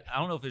 I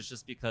don't know if it's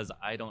just because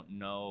I don't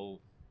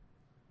know.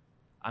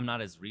 I'm not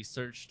as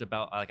researched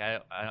about, like,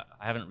 I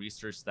haven't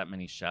researched that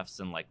many chefs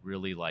and like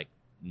really like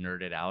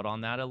nerded out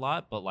on that a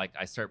lot. But like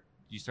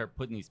you start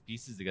putting these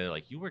pieces together,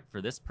 like you worked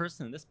for this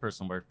person and this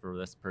person worked for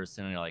this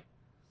person. And you're like,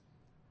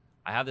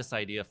 I have this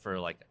idea for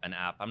like an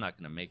app. I'm not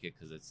going to make it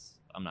because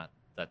I'm not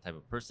that type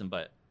of person.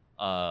 But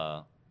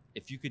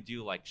if you could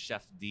do like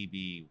Chef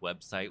DB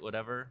website,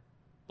 whatever,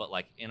 but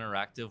like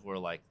interactive, where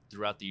like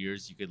throughout the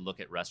years you could look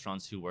at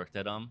restaurants who worked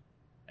at them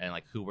and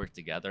like who worked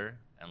together,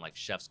 and like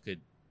chefs could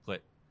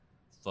put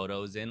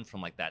photos in from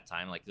like that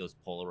time, like those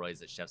Polaroids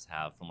that chefs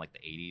have from like the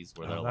 80s,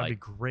 where they're that'd like, be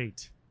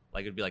great.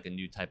 Like it'd be like a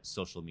new type of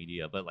social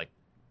media, but like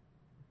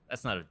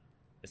it's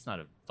not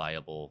a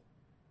viable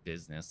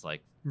business.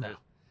 Like, no.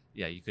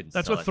 Yeah, you couldn't.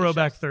 That's sell what it to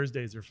Throwback chefs.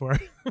 Thursdays are for.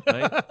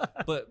 Right?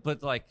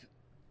 But like,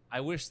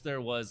 I wish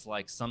there was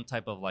like some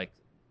type of like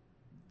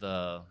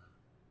the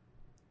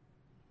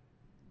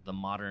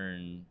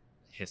modern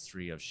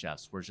history of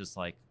chefs, where it's just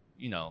like,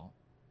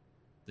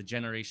 the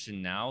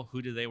generation now,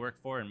 who do they work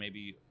for, and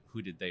maybe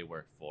who did they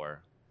work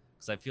for?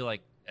 Because I feel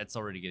like it's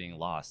already getting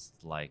lost.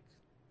 Like,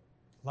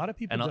 a lot of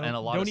people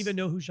don't even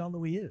know who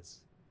Jean-Louis is.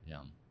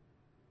 Yeah.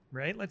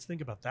 Right? Let's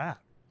think about that.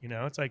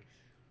 It's like,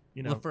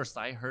 The first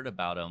I heard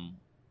about him,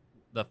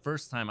 the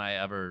first time I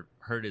ever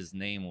heard his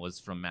name was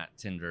from Matt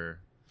Tinder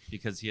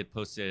because he had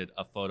posted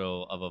a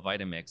photo of a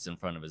Vitamix in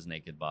front of his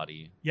naked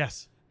body.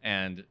 Yes.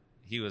 And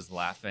he was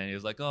laughing. He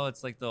was like, "Oh,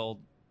 it's like the old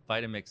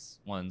Vitamix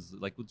ones,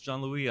 like with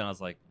Jean-Louis." And I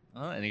was like,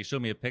 "Oh," and he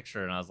showed me a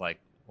picture, and I was like,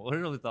 "What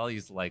are with all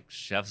these like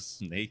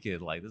chefs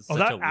naked? Like this is such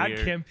that a weird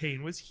ad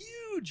campaign was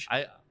huge."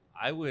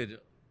 I would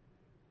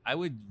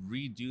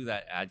redo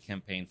that ad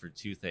campaign for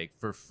Toothache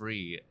for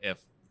free if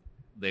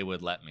they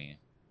would let me.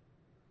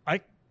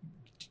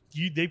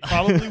 They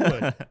probably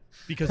would,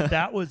 because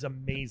that was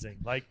amazing.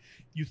 Like,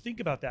 you think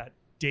about that: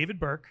 David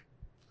Burke,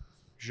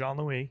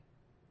 Jean-Louis,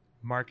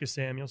 Marcus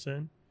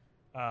Samuelsson,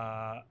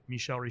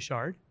 Michel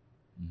Richard.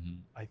 Mm-hmm.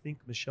 I think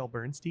Michelle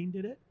Bernstein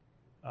did it.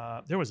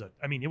 It was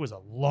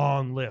a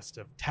long list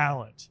of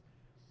talent,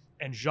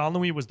 and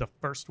Jean-Louis was the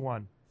first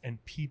one,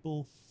 and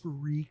people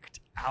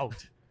freaked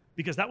out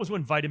because that was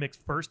when Vitamix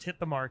first hit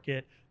the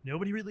market.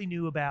 Nobody really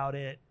knew about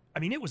it. I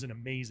mean, it was an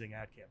amazing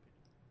ad campaign.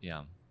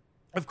 Yeah.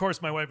 Of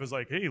course, my wife was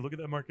like, "Hey, look at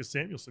that Marcus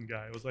Samuelsson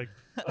guy." I was like,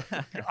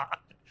 "Oh God."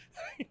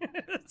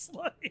 It's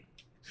like,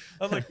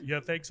 I'm like, "Yeah,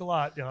 thanks a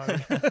lot,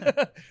 Don."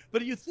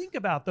 But you think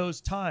about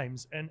those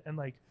times, and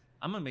like,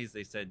 I'm amazed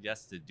they said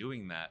yes to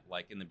doing that,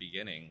 like in the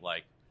beginning.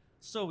 Like,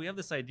 so we have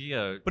this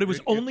idea, but it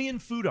was only in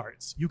Food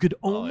Arts. You could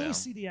only yeah.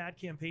 see the ad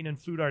campaign in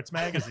Food Arts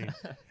magazine.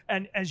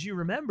 And as you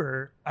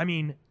remember, I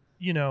mean,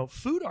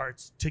 Food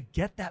Arts, to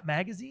get that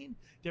magazine,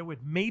 there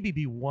would maybe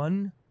be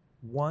one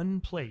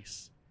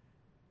place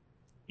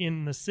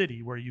in the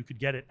city where you could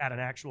get it at an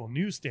actual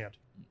newsstand.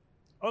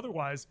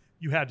 Otherwise,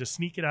 you had to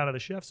sneak it out of the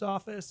chef's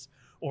office,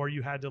 or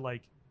you had to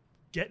like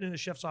get into the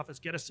chef's office,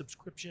 get a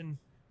subscription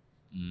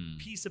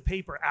piece of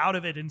paper out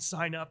of it and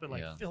sign up and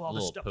like fill all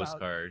the stuff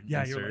postcard out.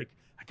 Yeah, insert. you're like,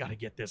 I got to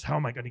get this. How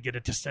am I going to get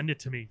it to send it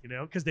to me?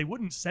 Because they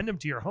wouldn't send them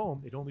to your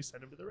home. They'd only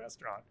send them to the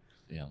restaurant.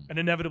 Yeah. And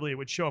inevitably it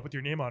would show up with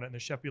your name on it, and the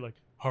chef would be like,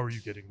 "How are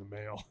you getting the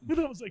mail?" And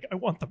I was like, "I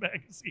want the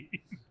magazine."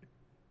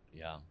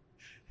 Yeah.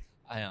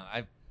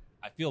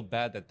 I feel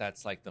bad that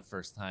that's like the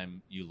first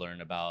time you learn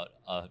about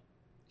a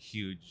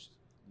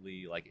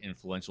hugely like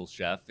influential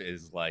chef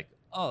is like,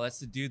 oh, that's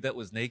the dude that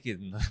was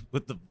naked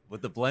with the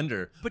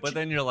blender. But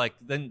then you're like,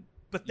 then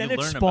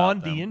it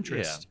spawned the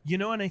interest,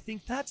 and I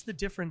think that's the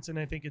difference. And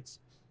I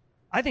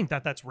think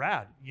that's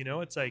rad.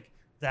 It's like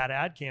that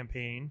ad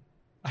campaign.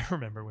 I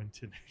remember when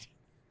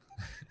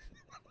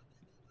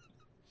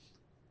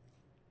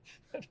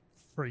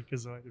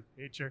freakazoid of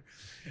nature.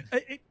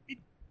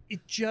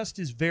 It just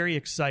is very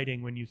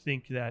exciting when you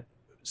think that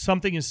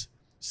something as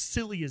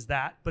silly as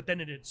that, but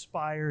then it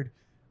inspired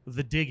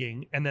the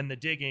digging, and then the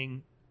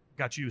digging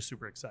got you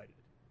super excited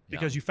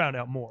because you found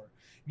out more,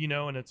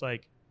 and it's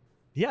like,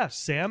 yeah,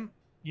 Sam,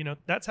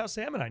 that's how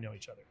Sam and I know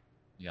each other.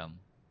 Yeah.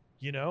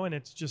 And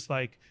it's just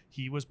like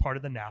he was part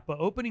of the Napa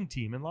opening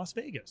team in Las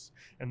Vegas.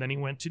 And then he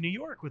went to New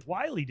York with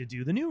Wiley to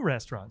do the new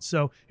restaurants.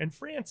 So, and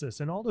Francis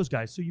and all those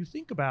guys. So you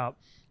think about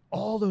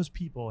all those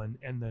people and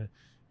the,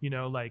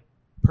 like,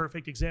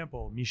 perfect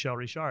example, Michel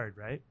Richard,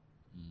 right?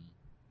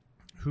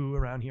 Who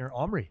around here,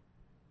 Omri.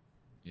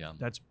 Yeah.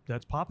 That's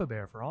Papa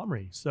Bear for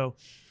Omri. So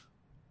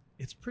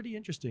it's pretty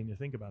interesting to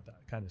think about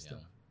that kind of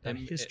stuff. That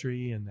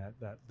history and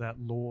that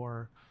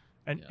lore.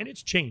 And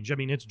it's changed. I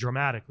mean, it's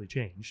dramatically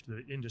changed,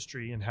 the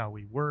industry and how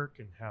we work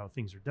and how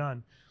things are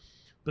done.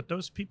 But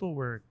those people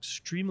were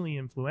extremely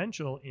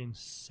influential in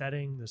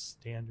setting the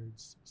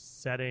standards,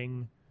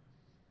 setting,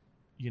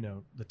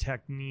 the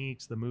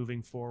techniques, the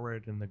moving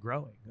forward, and the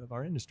growing of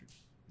our industry.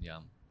 Yeah.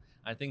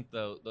 I think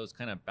those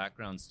kind of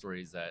background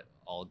stories that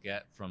I'll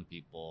get from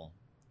people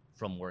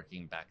from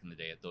working back in the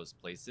day at those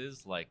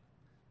places, like,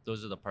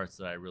 those are the parts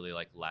that I really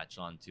like latch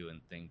onto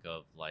and think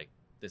of like,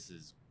 this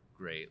is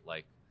great.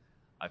 Like,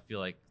 I feel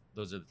like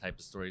those are the type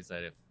of stories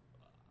that if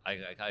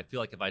I feel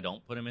like if I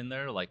don't put them in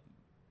there, like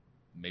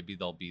maybe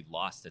they'll be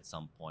lost at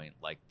some point.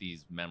 Like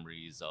these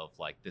memories of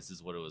like, this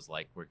is what it was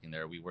like working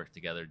there. We worked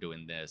together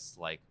doing this.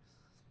 Like,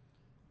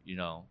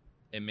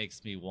 it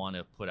makes me want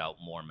to put out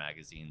more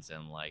magazines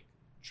and like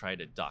try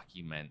to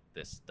document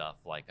this stuff.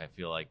 Like, I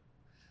feel like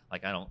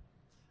I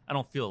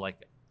don't feel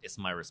like it's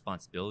my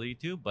responsibility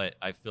to, but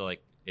I feel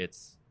like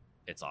it's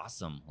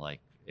awesome.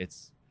 Like,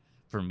 it's,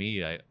 for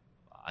me,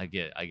 I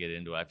get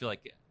into it. I feel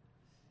like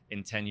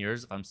in 10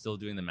 years, if I'm still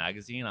doing the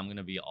magazine, I'm going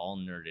to be all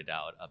nerded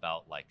out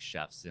about like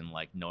chefs and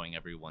like knowing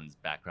everyone's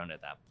background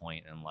at that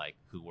point and like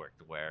who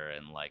worked where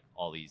and like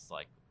all these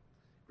like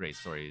great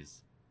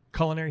stories.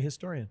 Culinary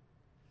historian.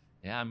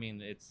 Yeah. I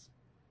mean, it's,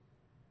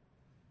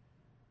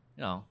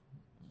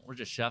 we're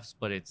just chefs,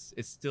 but it's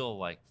still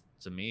like,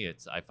 to me,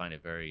 I find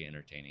it very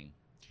entertaining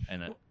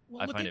and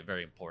I find it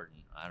very important.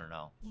 I don't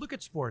know. Look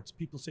at sports.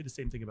 People say the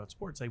same thing about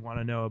sports. They want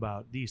to know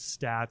about these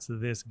stats of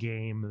this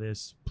game,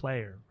 this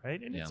player,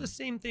 right? And it's the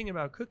same thing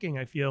about cooking,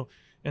 I feel,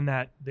 in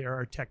that there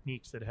are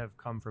techniques that have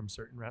come from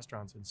certain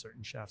restaurants and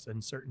certain chefs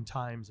and certain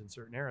times and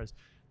certain eras.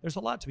 There's a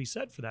lot to be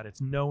said for that.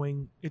 It's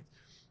knowing it.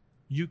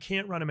 You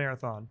can't run a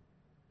marathon,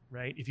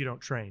 right, if you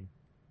don't train.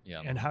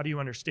 Yeah. And how do you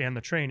understand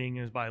the training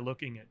is by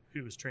looking at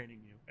who is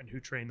training you and who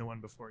trained the one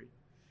before you.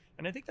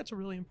 And I think that's a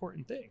really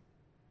important thing.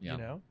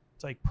 Yeah.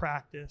 It's like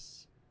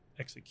practice,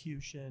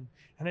 execution.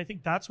 And I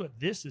think that's what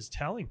this is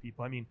telling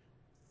people. I mean,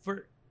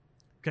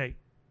 Okay,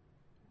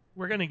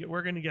 we're gonna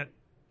get.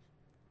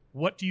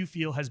 What do you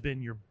feel has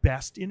been your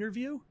best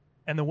interview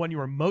and the one you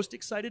are most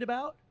excited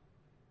about,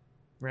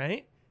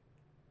 right?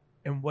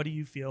 And what do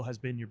you feel has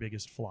been your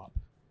biggest flop?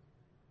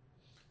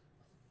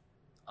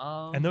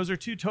 And those are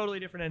two totally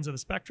different ends of the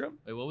spectrum.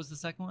 Wait, what was the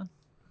second one?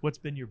 What's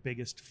been your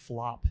biggest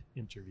flop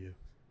interview?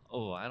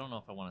 Oh, I don't know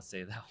if I want to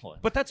say that one.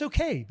 But that's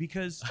okay,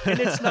 because and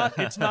it's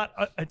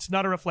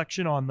not a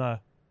reflection on the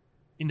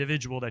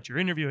individual that you're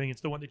interviewing.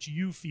 It's the one that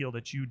you feel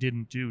that you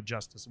didn't do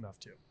justice enough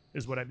to,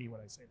 is what I mean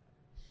when I say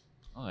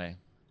that. Okay.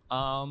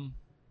 I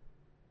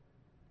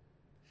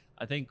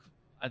think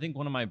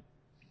one of my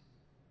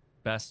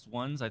best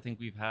ones I think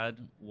we've had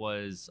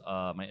was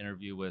my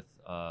interview with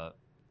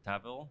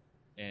Tavil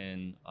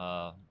in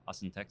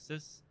Austin,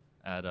 Texas,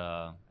 at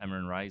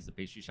Emmer & Rye. He's the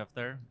pastry chef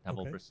there.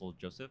 Tavil Bristol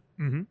Joseph.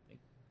 Mm-hmm.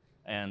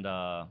 And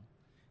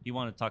he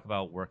wanted to talk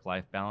about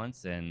work-life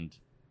balance, and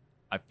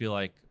I feel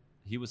like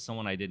he was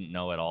someone I didn't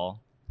know at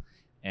all.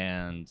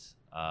 And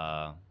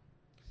I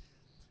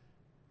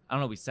don't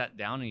know, we sat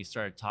down and he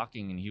started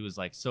talking, and he was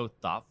like so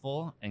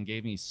thoughtful and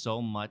gave me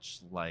so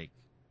much like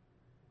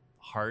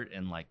heart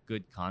and like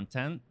good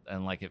content,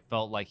 and like it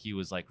felt like he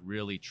was like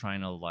really trying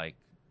to like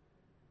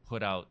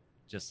put out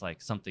just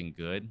like something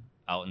good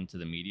out into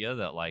the media,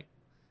 that like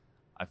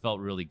I felt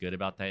really good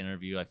about that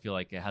interview. I feel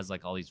like it has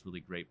like all these really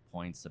great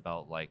points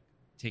about like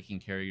taking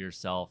care of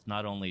yourself,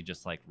 not only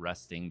just like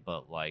resting,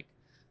 but like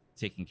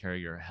taking care of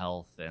your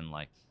health, and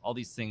like all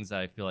these things that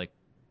I feel like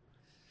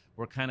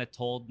we're kind of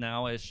told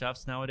now as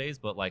chefs nowadays,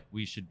 but like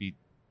we should be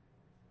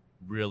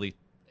really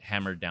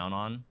hammered down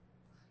on.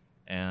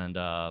 And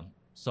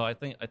so I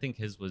think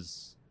his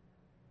was,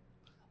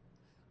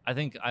 I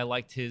think I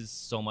liked his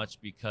so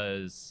much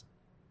because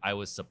I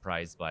was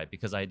surprised by it,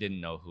 because I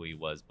didn't know who he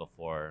was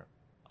before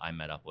I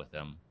met up with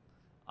him.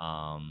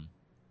 I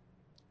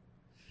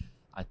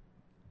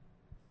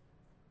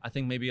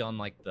think maybe on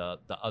like the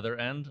other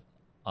end,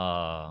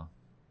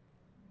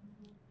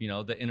 you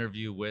know, the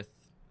interview with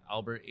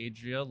Albert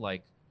Adria,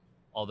 like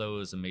although it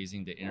was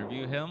amazing to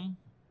interview him,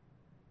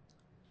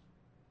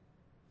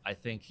 I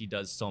think he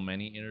does so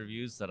many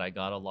interviews that I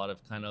got a lot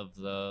of kind of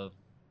the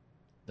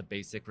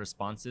basic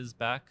responses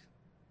back,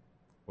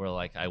 where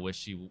like I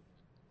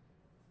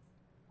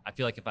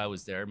feel like if I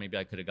was there, maybe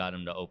I could have got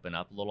him to open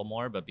up a little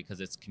more, but because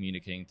it's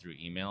communicating through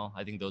email,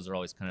 I think those are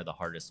always kind of the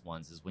hardest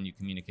ones, is when you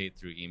communicate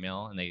through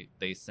email and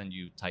they send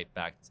you type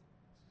back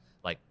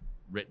like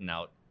written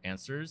out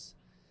answers,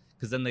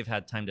 because then they've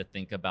had time to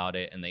think about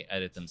it and they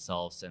edit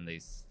themselves and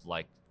they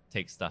like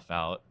take stuff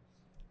out.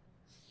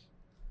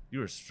 You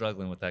were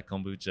struggling with that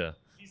kombucha.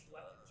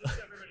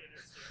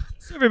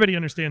 Everybody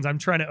understands. I'm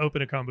trying to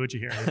open a kombucha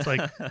here. It's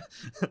like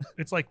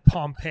it's like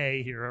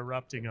Pompeii here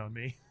erupting on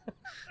me.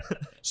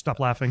 Stop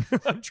laughing.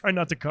 I'm trying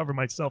not to cover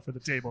myself at the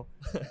table.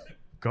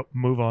 Go,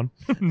 move on.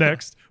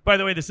 Next. By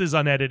the way, this is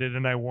unedited,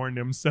 and I warned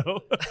him.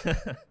 So.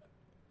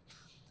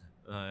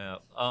 Yeah.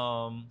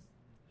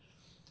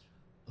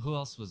 Who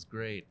else was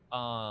great?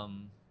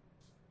 You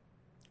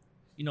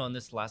know, in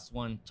this last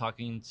one,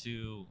 talking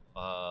to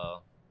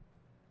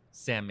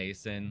Sam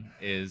Mason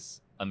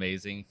is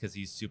amazing, because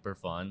he's super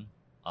fun.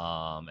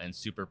 And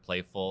super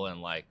playful and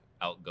like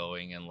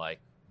outgoing, and like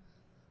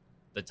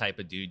the type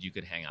of dude you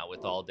could hang out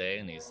with all day.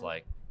 And he's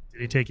like,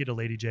 did he take you to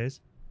Lady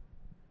J's?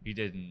 He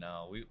didn't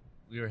know.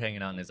 We were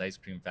hanging out in his ice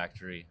cream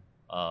factory,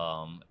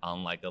 on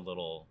like a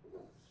little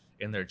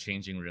in their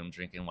changing room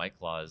drinking White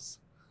Claws.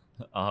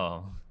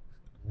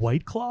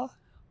 White Claw?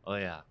 Oh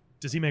yeah.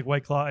 Does he make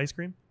White Claw ice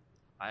cream?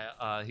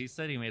 He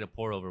said he made a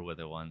pour over with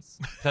it once,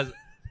 because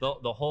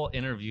the whole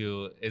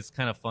interview is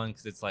kind of fun,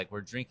 because it's like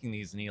we're drinking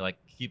these and he like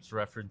keeps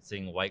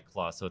referencing White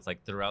Claw, so it's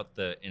like throughout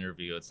the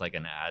interview it's like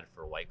an ad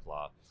for White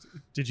Claw.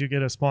 Did you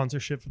get a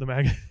sponsorship for the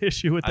mag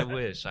issue with that? I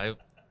wish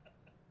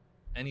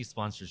any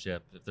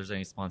sponsorship, if there's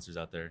any sponsors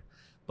out there.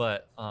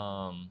 But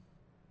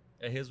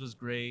his was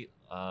great.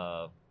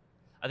 I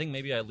think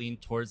maybe I lean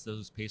towards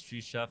those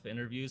pastry chef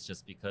interviews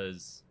just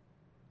because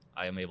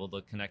I am able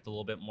to connect a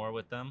little bit more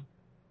with them.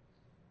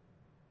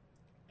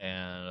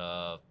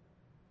 And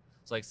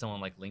it's like someone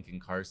like Lincoln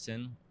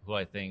Carson, who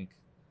I think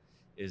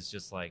is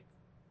just like,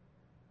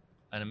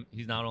 and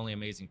he's not only an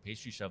amazing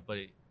pastry chef, but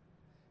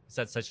he's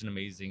had such an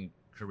amazing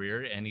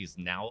career, and he's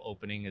now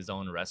opening his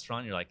own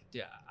restaurant. You're like,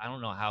 yeah, I don't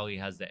know how he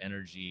has the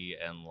energy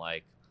and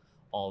like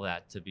all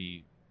that to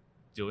be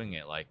doing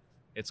it. Like,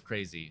 it's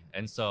crazy.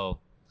 And so,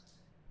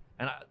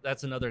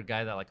 that's another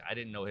guy that like I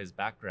didn't know his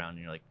background.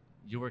 And you're like,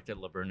 you worked at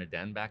Le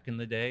Bernardin back in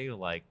the day.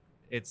 Like,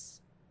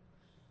 it's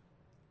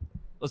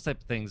those type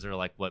of things are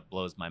like what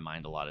blows my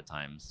mind a lot of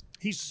times.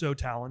 He's so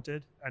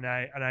talented, and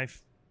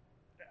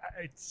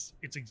it's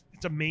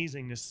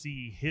amazing to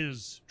see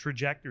his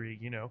trajectory.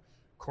 You know,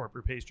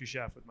 corporate pastry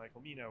chef with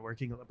Michael Mino,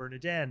 working at Le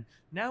Bernardin.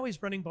 Now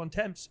he's running Bon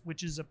Temps,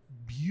 which is a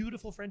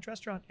beautiful French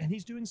restaurant, and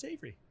he's doing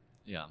savory.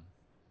 Yeah,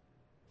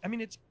 I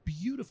mean, it's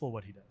beautiful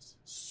what he does.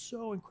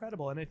 So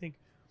incredible, and I think,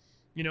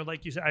 you know,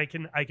 like you said, I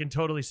can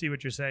totally see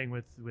what you're saying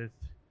with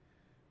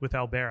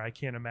Albert. I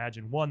can't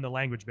imagine the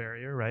language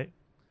barrier, right?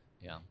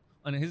 Yeah.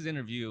 On his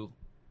interview,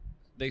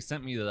 they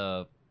sent me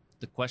the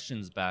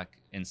questions back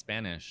in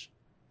Spanish,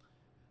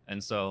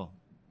 and so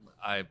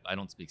I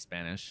don't speak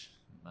Spanish.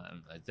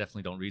 I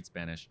definitely don't read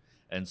Spanish,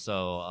 and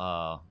so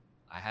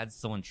I had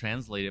someone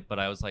translate it, but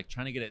I was like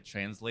trying to get it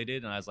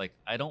translated, and I was like,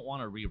 I don't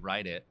want to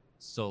rewrite it,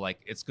 so like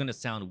it's gonna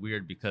sound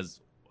weird because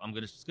I'm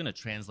just gonna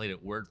translate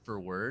it word for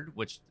word,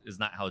 which is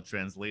not how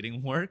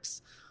translating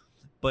works.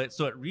 But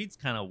so it reads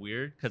kind of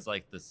weird because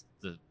like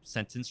the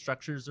sentence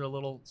structures are a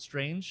little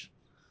strange.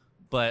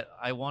 But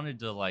I wanted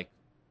to like,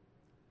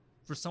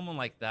 for someone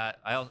like that,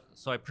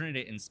 so I printed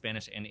it in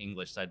Spanish and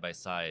English side by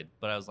side.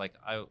 But I was like,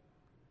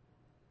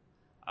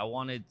 I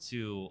wanted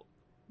to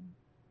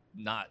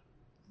not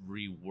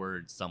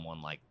reword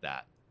someone like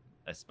that,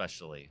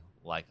 especially.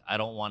 Like, I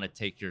don't want to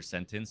take your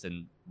sentence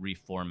and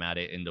reformat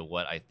it into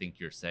what I think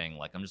you're saying.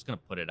 Like, I'm just going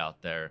to put it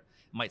out there.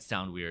 It might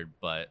sound weird,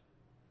 but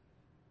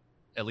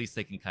at least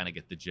they can kind of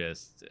get the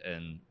gist.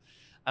 And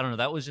I don't know,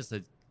 that was just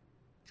a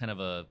kind of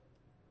a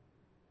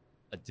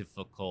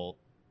difficult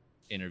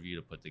interview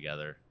to put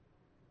together.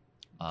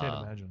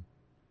 Can't imagine.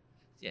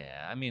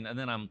 Yeah, I mean, and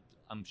then I'm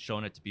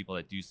showing it to people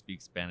that do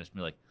speak Spanish and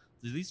be like,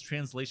 do these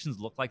translations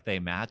look like they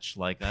match?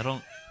 Like, I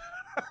don't...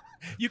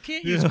 You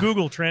can't use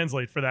Google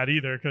Translate for that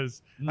either,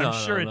 because I'm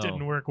sure it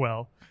didn't work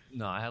well.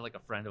 No, I had like a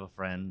friend of a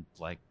friend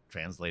like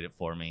translate it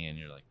for me, and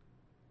you're like,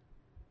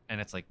 and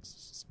it's like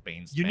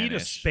Spanish. You need a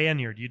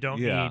Spaniard. You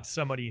don't need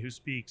somebody who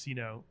speaks,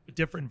 a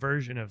different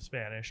version of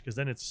Spanish, because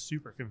then it's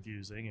super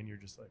confusing, and you're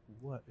just like,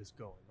 what is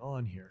going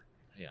on here?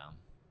 Yeah,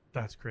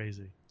 that's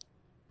crazy.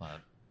 But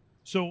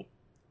so,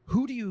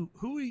 who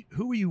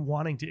are you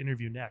wanting to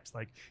interview next?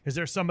 Like, is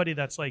there somebody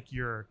that's like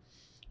your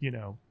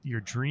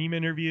dream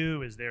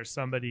interview? Is there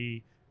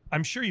somebody?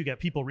 I'm sure you get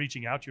people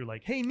reaching out to you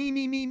like, hey,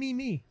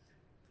 me.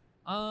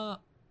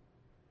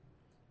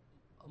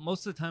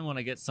 Most of the time when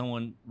I get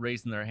someone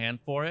raising their hand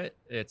for it,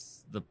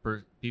 it's the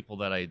people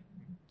that I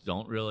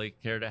don't really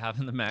care to have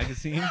in the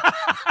magazine.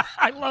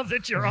 I love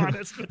that you're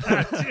honest with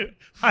that, dude.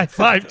 High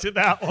five to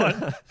that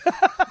one.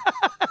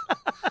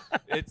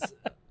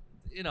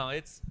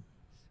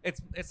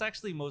 It's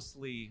actually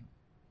mostly,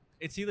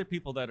 it's either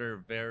people that are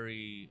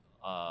very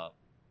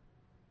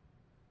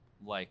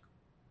like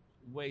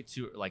way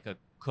too, like a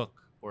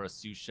cook or a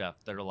sous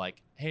chef that are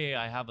like, hey,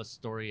 I have a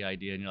story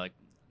idea, and you're like,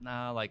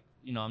 nah, like,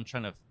 I'm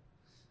trying to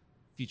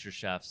feature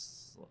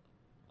chefs,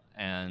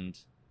 and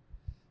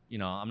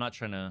I'm not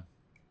trying to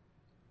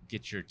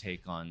get your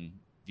take on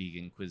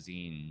vegan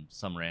cuisine,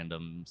 some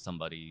random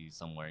somebody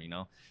somewhere,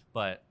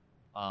 but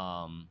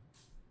I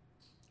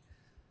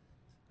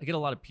get a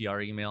lot of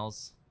PR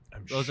emails.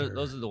 Those are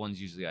the ones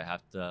usually I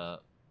have to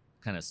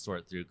kind of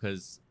sort through,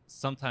 because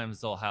sometimes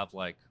they'll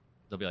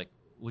be like,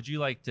 would you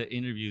like to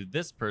interview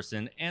this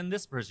person and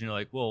this person? You're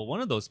like, well, one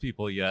of those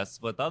people, yes,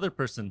 but the other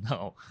person,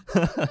 no.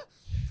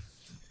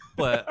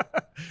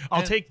 But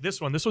I'll take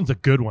this one. This one's a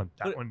good one.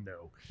 That one,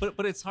 no.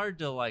 But it's hard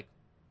to like,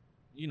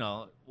 when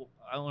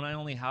I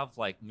only have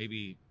like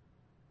maybe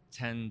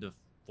 10 to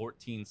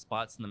 14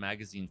 spots in the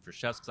magazine for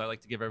chefs, because I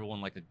like to give everyone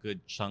like a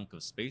good chunk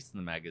of space in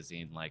the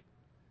magazine. Like,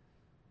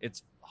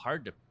 it's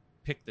hard to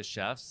pick the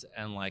chefs,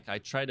 and like I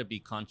try to be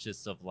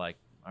conscious of like,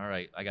 all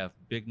right, I got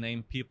big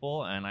name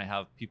people, and I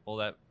have people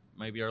that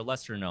maybe are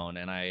lesser known,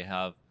 and I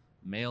have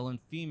male and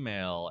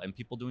female, and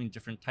people doing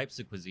different types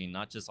of cuisine,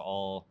 not just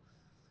all,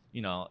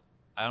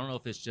 I don't know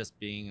if it's just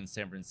being in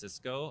San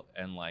Francisco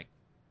and like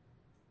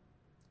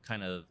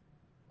kind of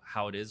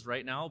how it is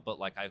right now, but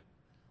like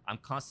I'm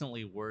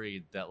constantly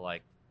worried that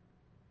like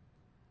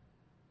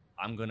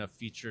I'm gonna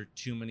feature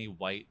too many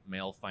white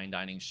male fine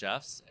dining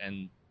chefs,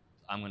 and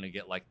I'm gonna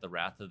get like the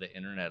wrath of the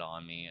internet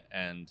on me.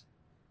 And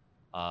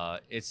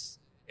it's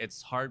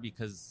hard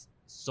because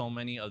so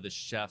many of the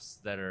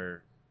chefs that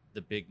are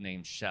the big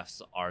name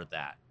chefs are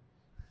that.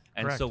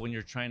 And Correct. So when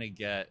you're trying to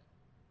get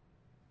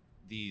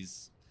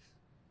these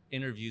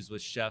interviews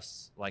with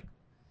chefs, like,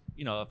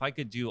 if I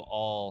could do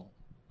all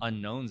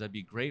unknowns, that'd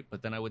be great,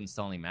 but then I wouldn't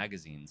sell any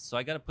magazines. So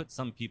I got to put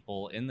some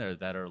people in there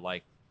that are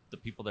like the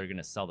people that are going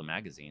to sell the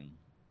magazine.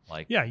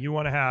 Like, yeah, you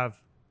want to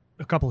have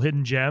a couple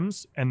hidden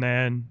gems, and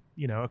then,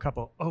 a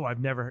couple, I've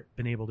never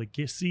been able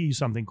to see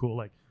something cool.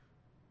 Like,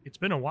 it's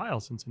been a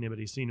while since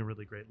anybody's seen a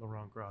really great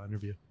Laurent Gras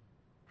interview.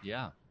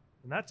 Yeah.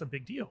 And that's a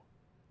big deal.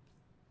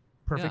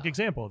 Perfect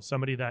example of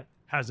somebody that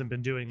hasn't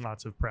been doing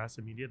lots of press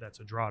and media. That's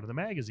a draw to the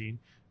magazine.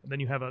 And then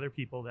you have other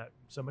people that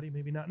somebody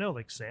maybe not know.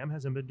 Like Sam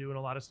hasn't been doing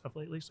a lot of stuff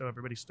lately, so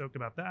everybody's stoked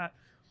about that.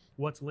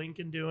 What's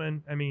Lincoln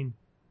doing? I mean,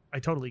 I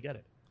totally get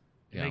it.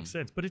 It makes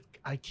sense. But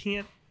I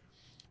can't,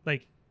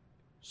 like,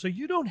 so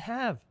you don't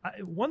have,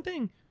 one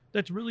thing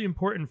that's really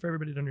important for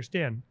everybody to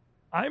understand.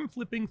 I'm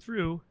flipping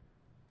through.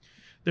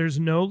 There's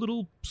no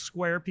little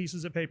square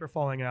pieces of paper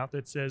falling out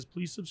that says,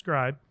 please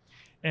subscribe.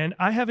 And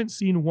I haven't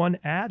seen one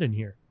ad in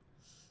here.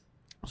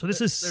 So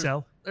this is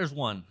sell. There's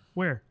one.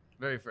 Where?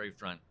 Very, very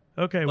front.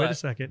 Okay, wait a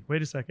second.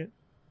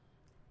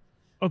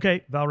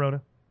 Okay,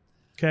 Valrhona.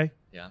 Okay.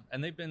 Yeah,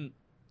 and they've been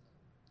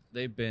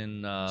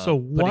putting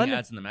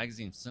ads in the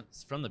magazine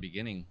since from the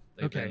beginning.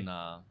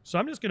 So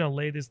I'm just going to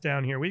lay this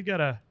down here. We've got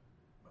a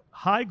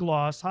high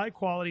gloss, high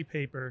quality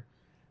paper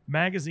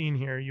magazine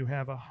here, you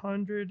have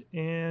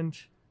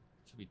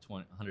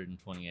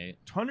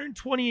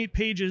 128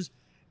 pages,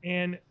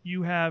 and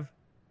you have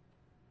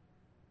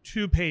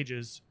 2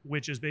 pages,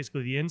 which is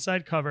basically the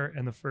inside cover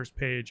and the first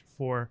page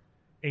for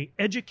a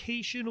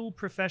educational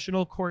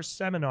professional course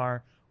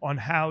seminar on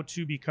how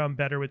to become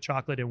better with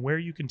chocolate and where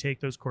you can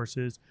take those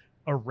courses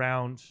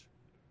around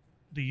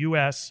the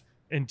US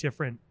and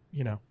different,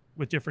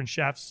 with different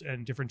chefs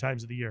and different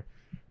times of the year.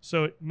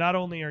 So not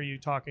only are you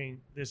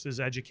talking, this is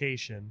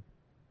education,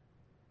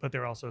 but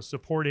they're also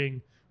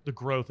supporting the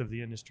growth of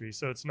the industry.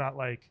 So it's not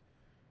like,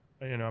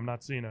 I'm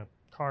not seeing a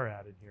car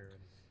ad in here.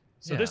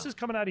 So this is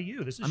coming out of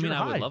you. This is your I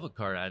hide. would love a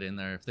car ad in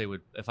there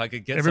if I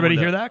could get everybody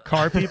hear that?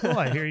 Car people,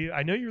 I hear you.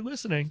 I know you're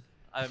listening.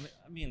 I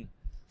mean,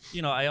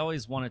 I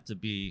always wanted to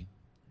be,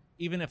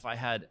 even if I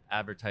had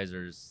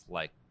advertisers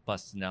like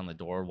busting down the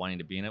door wanting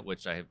to be in it,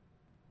 which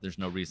there's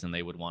no reason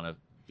they would want to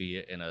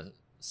be in a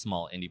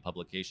small indie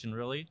publication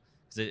really,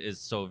 because it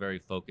is so very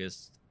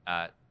focused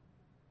at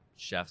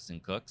chefs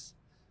and cooks.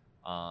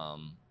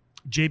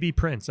 JB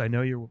Prince, I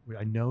know you're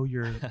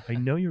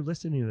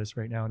listening to this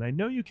right now, and I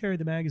know you carry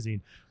the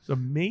magazine. So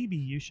maybe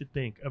you should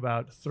think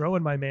about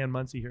throwing my man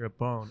Muncie here a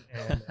bone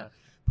and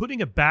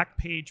putting a back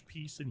page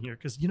piece in here,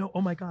 because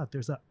oh my God,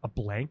 there's a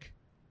black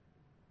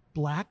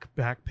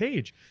back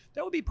page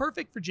that would be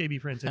perfect for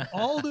JB Prince and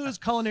all those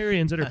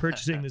culinarians that are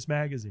purchasing this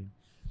magazine.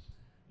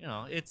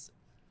 It's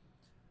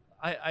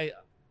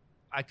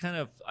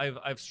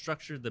I've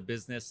structured the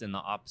business in the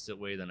opposite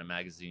way than a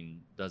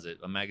magazine does it.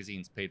 A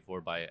magazine's paid for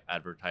by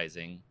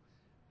advertising,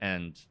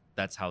 and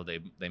that's how they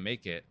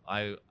make it.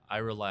 I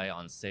rely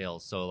on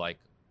sales. So like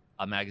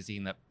a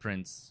magazine that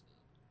prints,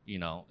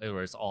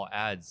 where it's all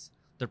ads,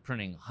 they're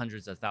printing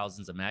hundreds of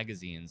thousands of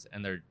magazines,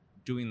 and they're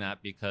doing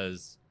that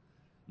because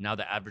now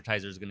the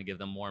advertiser is going to give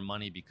them more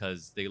money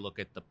because they look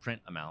at the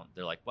print amount.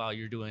 They're like, wow,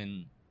 you're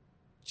doing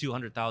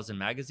 200,000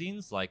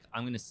 magazines. Like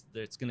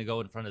it's going to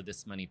go in front of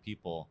this many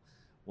people.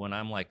 When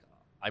I'm like,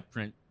 I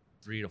print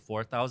 3,000 to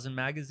 4,000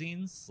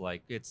 magazines,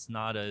 like it's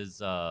not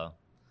as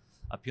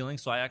appealing.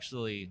 So I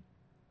actually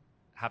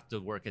have to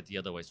work it the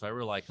other way. So I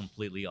rely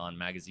completely on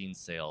magazine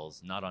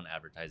sales, not on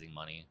advertising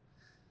money.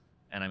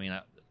 And I mean,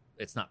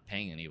 it's not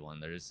paying anyone.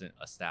 There isn't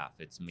a staff.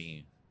 It's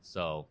me.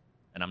 So,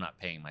 and I'm not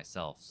paying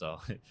myself. So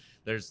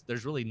there's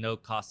really no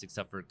cost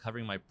except for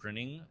covering my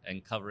printing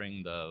and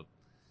covering the,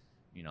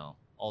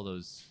 all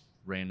those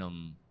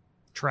random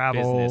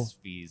travel business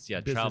fees.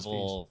 Yeah, business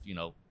travel, fees.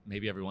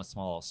 Maybe every once in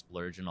a while I'll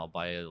splurge and I'll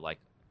buy like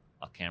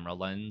a camera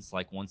lens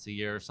like once a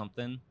year or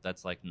something.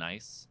 That's like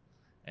nice.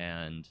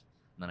 And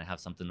then I have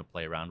something to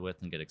play around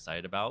with and get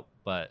excited about.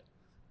 But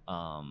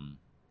yeah,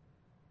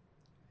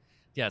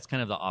 it's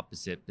kind of the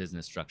opposite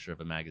business structure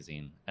of a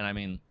magazine. And I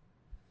mean,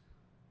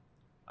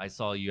 I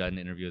saw you had an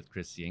interview with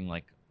Chris Ying.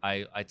 Like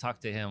I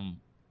talked to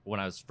him when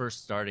I was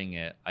first starting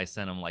it. I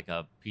sent him like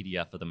a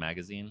PDF of the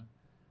magazine,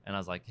 and I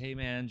was like, hey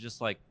man,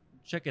 just like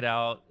check it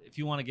out. If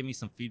you want to give me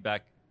some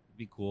feedback, it'd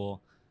be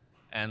cool.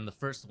 And the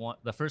first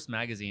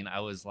magazine,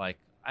 I was like,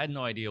 I had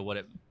no idea what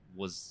it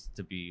was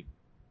to be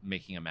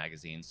making a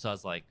magazine. So I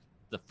was like,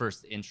 the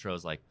first intro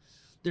is like,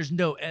 there's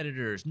no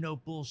editors, no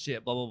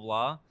bullshit, blah, blah,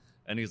 blah.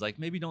 And he's like,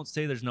 maybe don't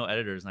say there's no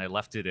editors. And I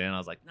left it in. I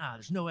was like, nah,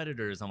 there's no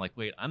editors. I'm like,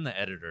 wait, I'm the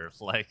editor.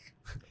 Like,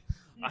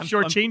 I'm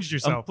shortchanged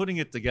yourself. I'm putting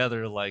it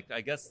together. Like,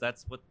 I guess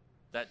that's what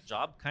that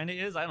job kind of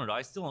is. I don't know.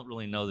 I still don't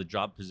really know the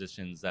job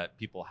positions that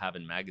people have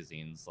in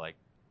magazines. Like,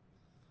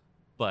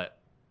 but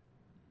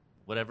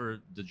whatever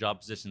the job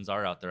positions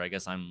are out there, I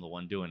guess I'm the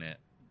one doing it.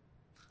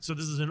 So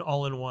this is an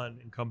all-in-one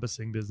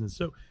encompassing business.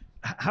 So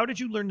how did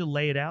you learn to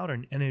lay it out?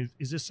 And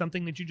is this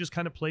something that you just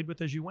kind of played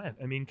with as you went?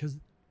 I mean, because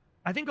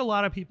I think a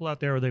lot of people out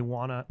there, they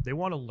wanna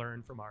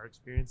learn from our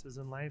experiences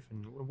in life.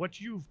 And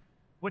what you've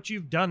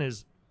done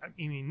is, I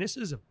mean, this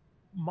is a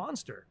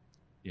monster.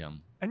 Yeah.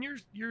 And you're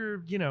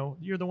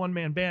the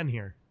one-man band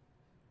here.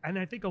 And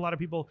I think a lot of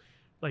people,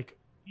 like,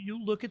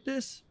 you look at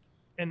this,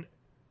 and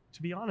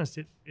to be honest,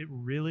 it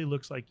really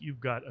looks like you've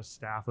got a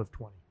staff of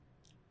 20.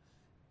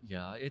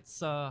 Yeah, it's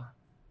the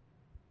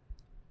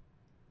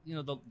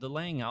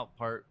laying out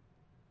part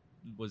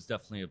was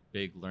definitely a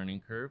big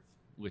learning curve,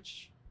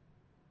 which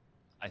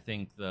I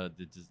think the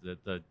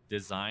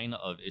design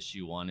of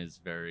issue 1 is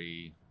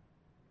very,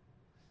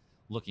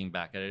 looking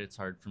back at it, it's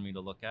hard for me to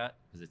look at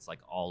because it's like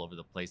all over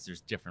the place. There's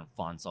different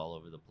fonts all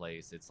over the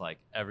place. It's like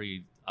I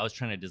was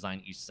trying to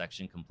design each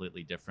section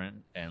completely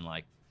different, and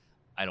like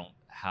I don't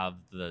have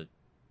the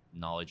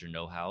knowledge or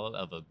know-how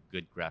of a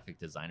good graphic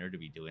designer to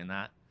be doing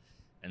that.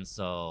 And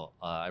so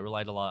I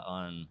relied a lot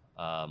on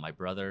my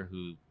brother,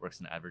 who works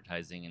in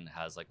advertising and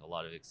has like a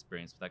lot of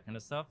experience with that kind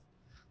of stuff,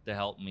 to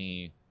help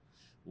me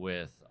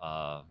with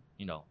how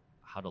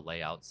to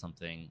lay out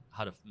something,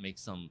 how to make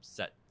some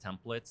set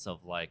templates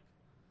of like,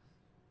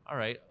 all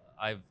right,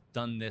 I've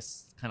done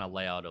this kind of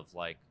layout of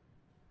like,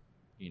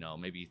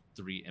 maybe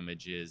 3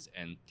 images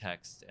and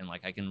text, and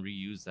like I can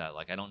reuse that.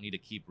 Like I don't need to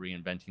keep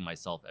reinventing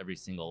myself every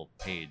single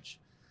page.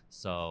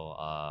 So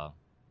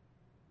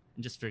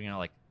and just figuring out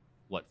like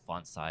what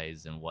font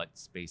size and what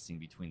spacing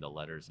between the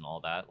letters and all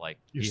that. Like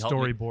Your he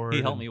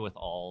storyboard. helped me with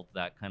all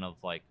that kind of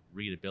like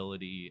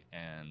readability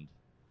and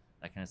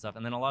that kind of stuff.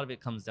 And then a lot of it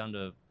comes down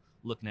to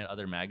looking at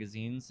other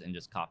magazines and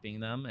just copying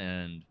them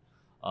and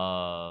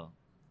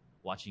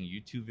watching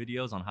YouTube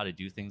videos on how to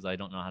do things I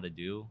don't know how to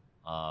do.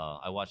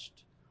 I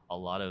watched a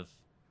lot of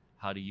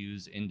how to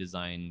use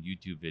InDesign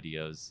YouTube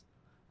videos,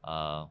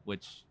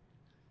 which,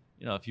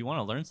 you know, if you want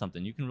to learn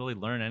something, you can really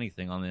learn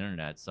anything on the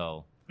internet.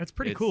 So that's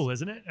pretty cool,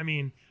 isn't it? I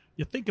mean,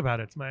 you think about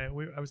it. I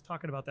was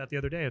talking about that the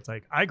other day. It's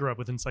like I grew up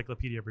with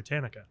Encyclopedia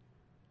Britannica.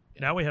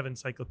 Yeah. Now we have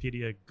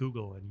Encyclopedia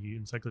Google and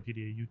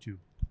Encyclopedia YouTube,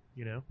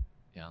 you know?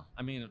 Yeah.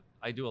 I mean,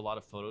 I do a lot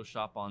of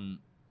Photoshop on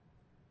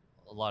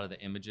a lot of the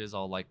images.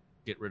 I'll like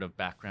get rid of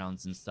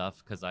backgrounds and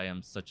stuff because I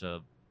am such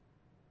a,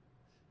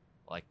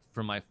 like,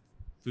 for my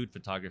food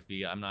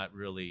photography, I'm not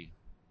really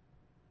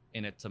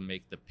in it to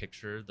make the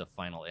picture the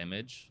final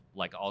image.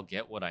 Like, I'll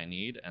get what I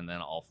need and then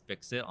I'll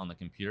fix it on the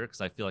computer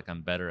because I feel like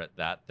I'm better at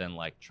that than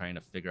like trying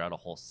to figure out a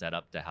whole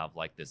setup to have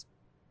like this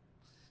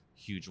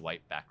huge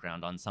white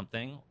background on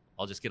something.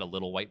 I'll just get a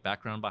little white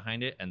background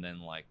behind it and then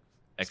like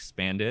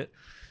expand it.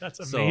 That's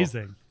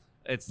amazing.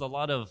 So it's a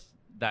lot of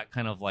that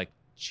kind of like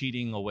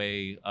cheating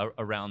away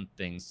around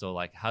things. So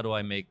like, how do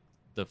I make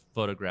the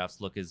photographs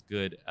look as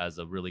good as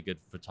a really good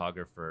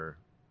photographer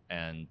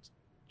and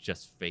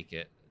just fake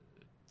it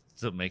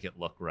to make it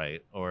look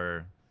right?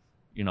 Or,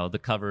 you know, the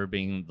cover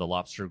being the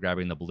lobster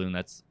grabbing the balloon.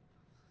 That's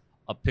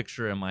a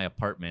picture in my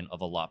apartment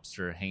of a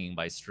lobster hanging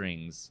by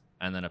strings,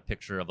 and then a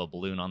picture of a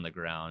balloon on the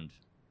ground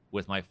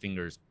with my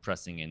fingers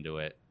pressing into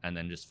it, and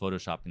then just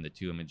photoshopping the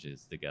two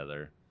images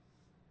together.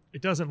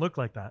 It doesn't look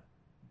like that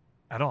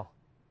at all.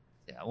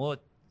 Yeah, well,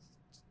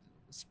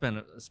 spent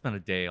a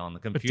day on the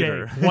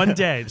computer. One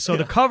day. So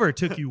the cover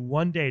took you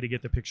one day to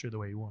get the picture the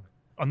way you want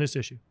it on this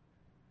issue.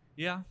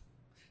 Yeah.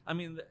 I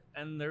mean,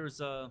 and there's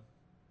a,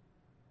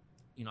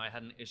 you know, I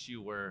had an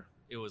issue where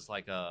it was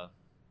like a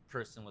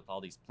person with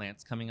all these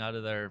plants coming out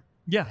of their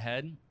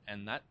head,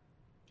 and that,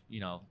 you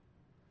know,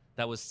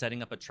 that was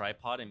setting up a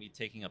tripod and me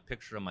taking a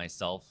picture of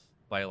myself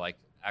by like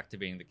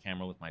activating the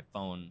camera with my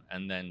phone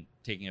and then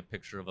taking a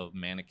picture of a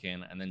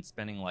mannequin and then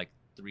spending like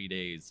 3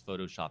 days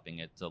photoshopping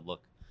it to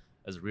look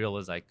as real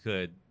as I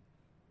could,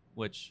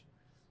 which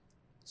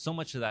so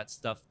much of that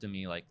stuff to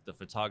me, like the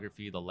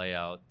photography, the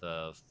layout,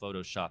 the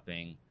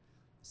photoshopping,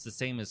 it's the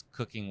same as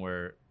cooking,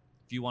 where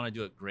if you want to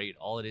do it great,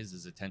 all it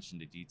is attention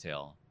to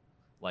detail.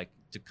 Like,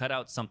 to cut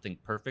out something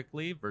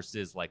perfectly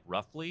versus like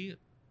roughly,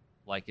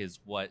 like, is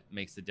what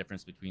makes the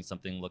difference between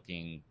something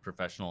looking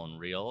professional and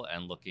real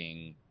and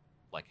looking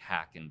like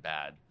hack and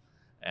bad.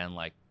 And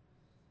like,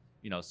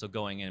 you know, so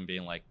going in and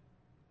being like,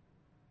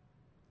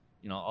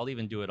 you know, I'll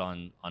even do it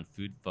on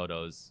food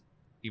photos,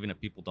 even if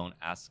people don't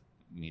ask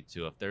me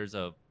to. If there's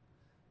a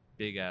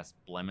big ass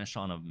blemish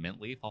on a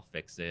mint leaf, I'll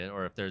fix it.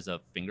 Or if there's a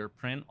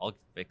fingerprint, I'll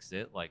fix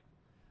it. Like,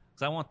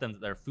 because I want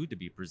their food to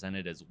be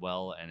presented as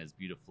well and as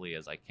beautifully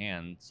as I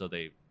can. So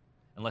they,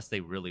 unless they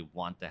really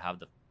want to have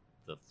the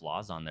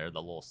flaws on there, the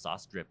little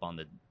sauce drip on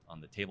the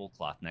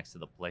tablecloth next to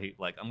the plate,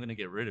 like, I'm gonna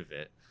get rid of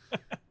it,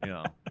 you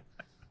know.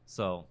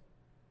 So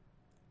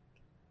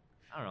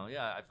I don't know.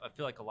 Yeah, I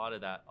feel like a lot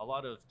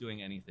of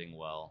doing anything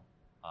well,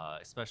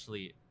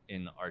 especially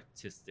in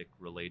artistic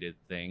related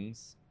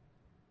things,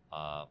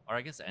 or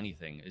I guess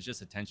anything, is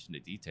just attention to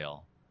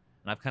detail.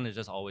 And I've kind of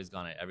just always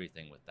gone at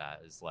everything with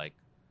that. Is like,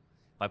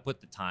 if I put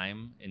the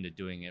time into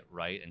doing it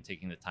right and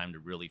taking the time to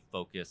really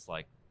focus,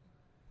 like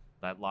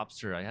that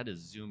lobster, I had to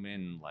zoom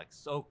in like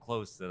so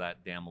close to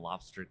that damn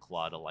lobster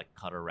claw to like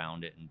cut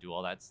around it and do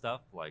all that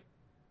stuff. Like,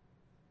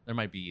 there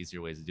might be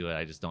easier ways to do it,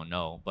 I just don't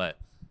know. But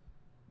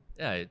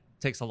yeah, it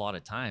takes a lot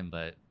of time.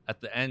 But at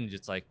the end,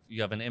 it's like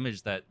you have an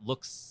image that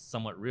looks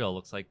somewhat real.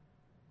 Looks like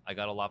I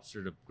got a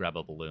lobster to grab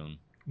a balloon.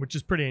 Which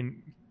is pretty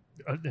an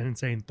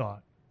insane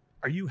thought.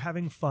 Are you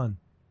having fun?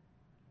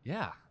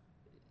 Yeah.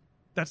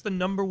 That's the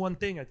number one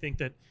thing I think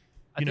that,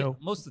 you know.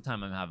 Most of the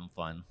time I'm having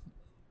fun.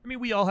 I mean,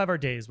 we all have our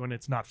days when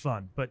it's not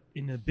fun. But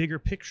in the bigger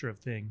picture of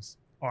things,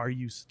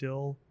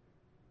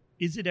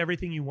 is it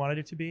everything you wanted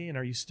it to be? And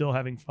are you still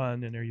having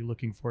fun? And are you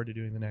looking forward to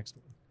doing the next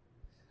one?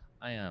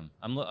 I am.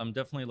 I'm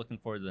definitely looking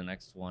forward to the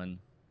next one.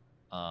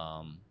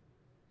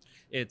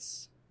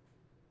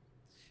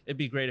 It'd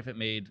be great if it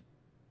made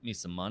me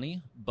some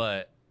money,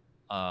 but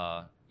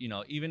you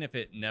know, even if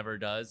it never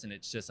does and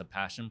it's just a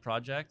passion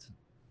project,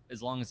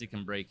 as long as it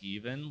can break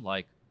even,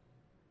 like,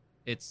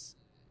 it's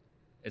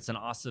an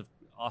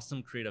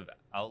awesome creative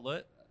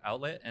outlet,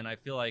 and I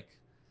feel like,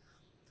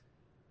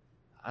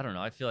 I don't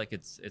know, I feel like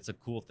it's a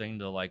cool thing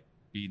to like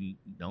be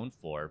known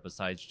for,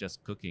 besides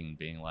just cooking,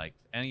 being like,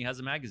 and he has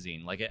a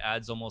magazine, like, it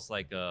adds almost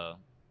like an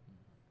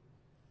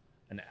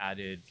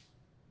added,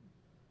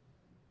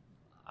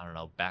 I don't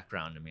know,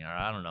 background to me, or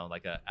I don't know,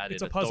 like a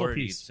added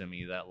authority to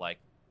me that, like,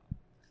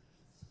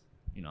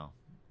 you know,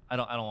 I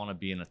don't want to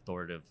be an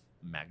authoritative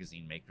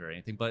magazine maker or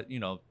anything, but, you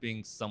know,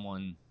 being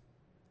someone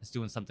that's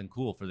doing something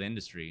cool for the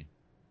industry.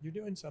 You're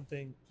doing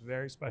something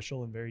very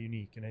special and very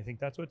unique, and I think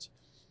that's what's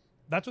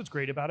that's what's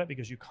great about it,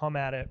 because you come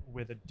at it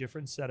with a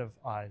different set of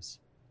eyes.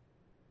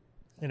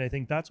 And I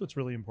think that's what's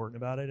really important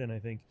about it. And I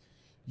think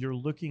you're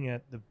looking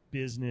at the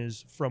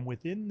business from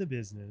within the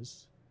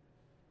business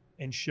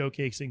and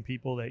showcasing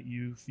people that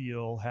you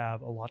feel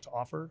have a lot to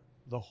offer,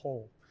 the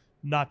whole,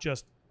 not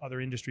just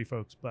other industry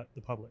folks, but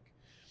the public.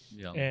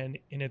 Yeah. And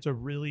it's a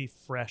really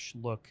fresh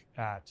look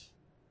at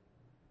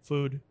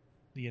food,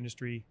 the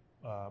industry,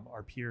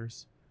 our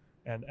peers.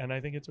 And I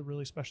think it's a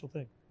really special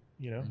thing,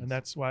 and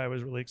that's why I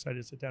was really excited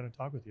to sit down and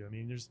talk with you. I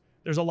mean,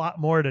 there's a lot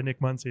more to Nick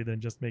Muncy than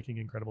just making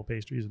incredible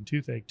pastries and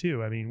toothache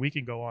too. I mean, we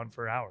can go on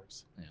for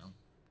hours. Yeah.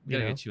 We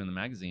gotta get you in the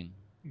magazine.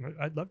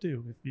 I'd love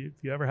to. If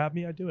you ever have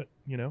me, I'd do it.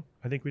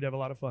 I think we'd have a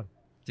lot of fun.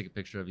 Take a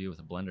picture of you with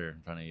a blender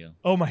in front of you.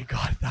 Oh my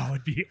God, that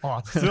would be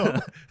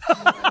awesome.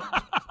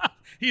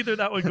 Either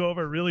that would go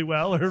over really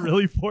well or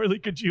really poorly.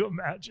 Could you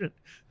imagine?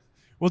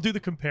 We'll do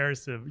the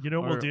comparison.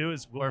 What we'll do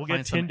is we'll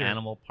get Tinder. Some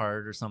animal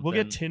part or something.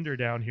 We'll get Tinder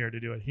down here to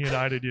do it. He and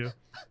I to do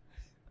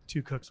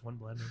 2 cooks, 1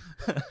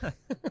 blender.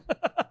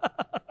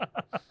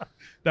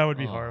 That would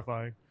be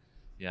horrifying.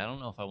 Yeah, I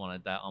don't know if I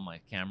wanted that on my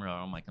camera or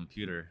on my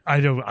computer.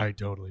 I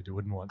totally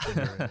wouldn't want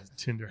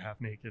Tinder half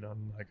naked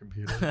on my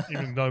computer.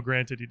 Even though,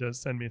 granted, he does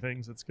send me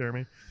things that scare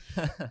me.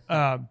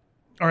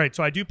 All right,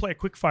 so I do play a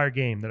quick fire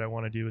game that I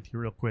want to do with you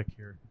real quick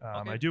here.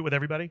 Okay. I do it with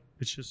everybody.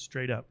 It's just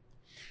straight up.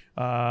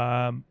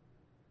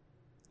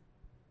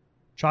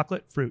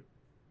 Chocolate, fruit.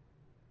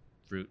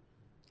 Fruit.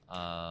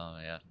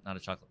 Yeah, not a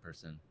chocolate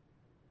person.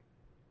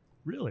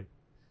 Really?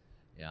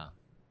 Yeah.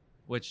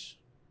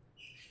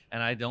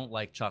 And I don't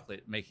like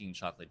making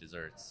chocolate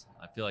desserts.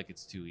 I feel like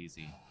it's too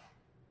easy.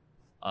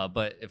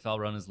 But if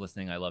Alrona's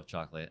listening, I love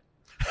chocolate.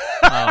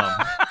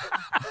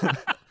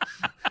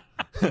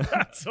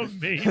 That's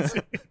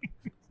amazing.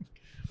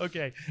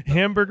 Okay.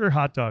 Hamburger,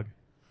 hot dog.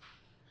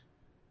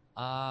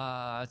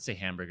 I'd say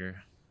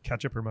hamburger.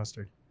 Ketchup or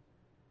mustard?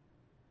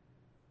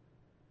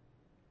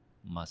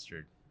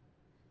 Mustard.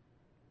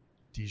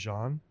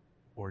 Dijon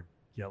or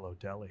yellow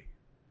deli?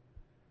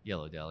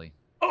 Yellow deli.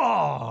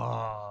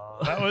 Oh,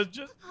 that was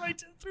just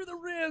right through the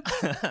ribs.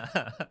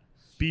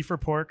 Beef or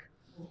pork?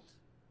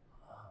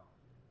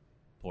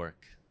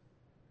 Pork.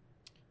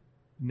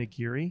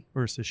 Nigiri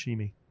or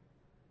sashimi?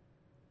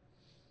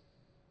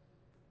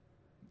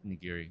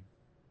 Nigiri.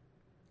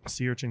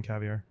 Sea urchin,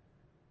 caviar?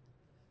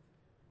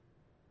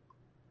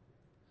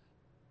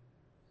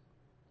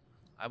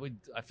 I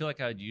feel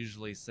like I would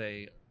usually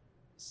say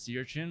sea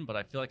urchin, but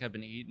I feel like I've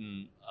been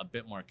eating a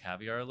bit more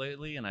caviar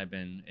lately, and I've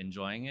been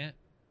enjoying it.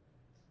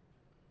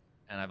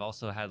 And I've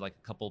also had like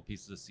a couple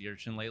pieces of sea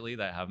urchin lately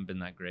that haven't been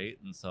that great,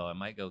 and so I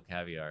might go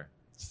caviar.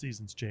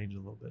 Seasons change a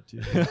little bit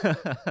too.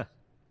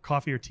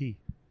 Coffee or tea?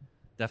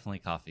 Definitely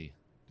coffee.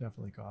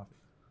 Definitely coffee.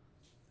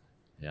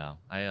 Yeah,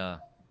 there's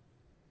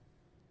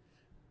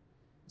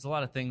a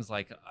lot of things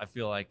like I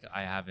feel like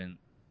I haven't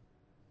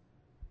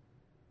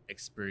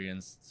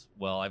experienced.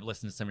 Well, I've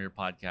listened to some of your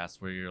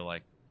podcasts where you're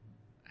like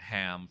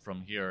ham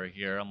from here or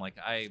here. I'm like,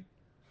 I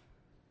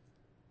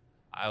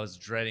was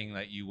dreading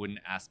that you wouldn't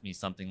ask me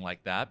something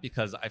like that,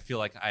 because I feel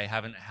like I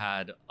haven't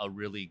had a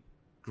really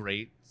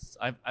great.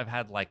 I've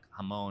had like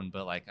hamon,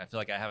 but like I feel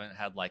like I haven't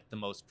had like the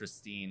most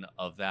pristine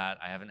of that.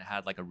 I haven't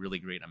had like a really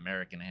great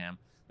American ham.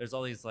 There's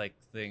all these like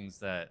things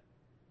that,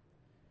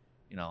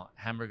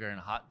 hamburger and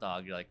hot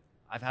dog. You're like,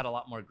 I've had a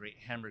lot more great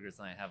hamburgers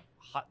than I have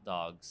hot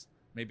dogs.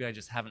 Maybe I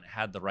just haven't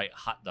had the right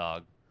hot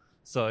dog.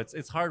 So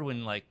it's hard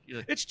when like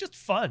it's just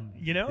fun,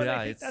 And Yeah,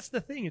 I think that's the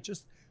thing. It's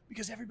just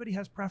because everybody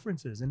has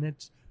preferences, and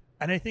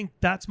I think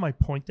that's my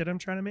point that I'm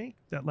trying to make.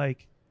 That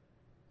like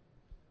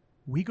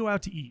we go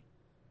out to eat,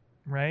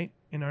 right?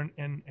 In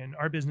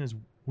our business,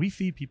 we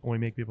feed people, we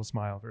make people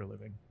smile for a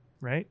living,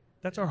 right?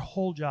 That's our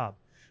whole job.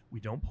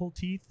 We don't pull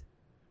teeth.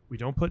 We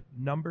don't put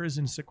numbers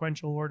in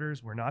sequential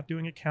orders. We're not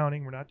doing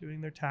accounting. We're not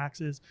doing their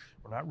taxes.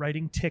 We're not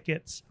writing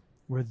tickets.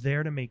 We're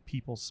there to make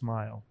people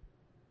smile.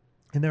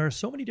 And there are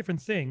so many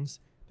different things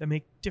that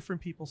make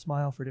different people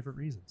smile for different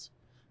reasons.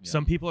 Yeah.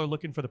 Some people are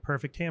looking for the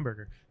perfect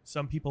hamburger.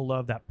 Some people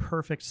love that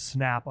perfect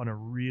snap on a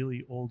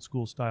really old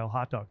school style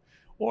hot dog.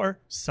 Or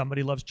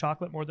somebody loves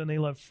chocolate more than they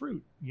love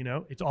fruit.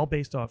 It's all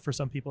based off, for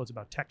some people, it's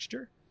about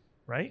texture,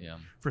 right? Yeah.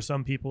 For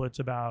some people, it's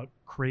about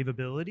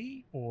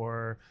craveability,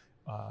 or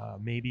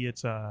maybe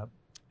it's a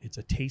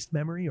taste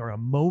memory or a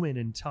moment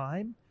in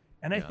time.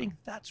 And I think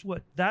that's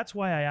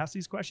why I ask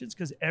these questions,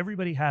 because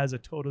everybody has a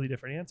totally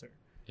different answer.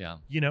 Yeah.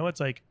 It's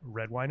like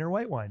red wine or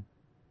white wine.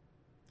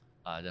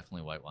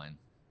 Definitely white wine.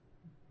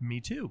 Me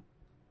too.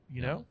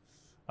 Do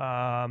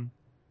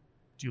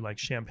you like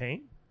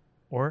champagne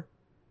or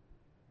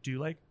do you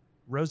like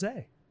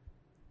rosé?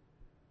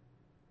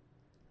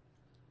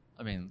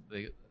 I mean,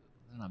 they're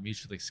not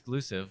mutually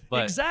exclusive,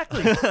 but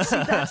exactly.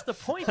 See, that's the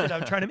point that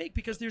I'm trying to make,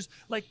 because there's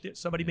like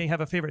somebody may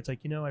have a favorite. It's like,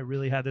 I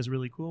really had this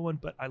really cool one,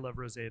 but I love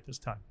rosé at this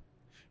time.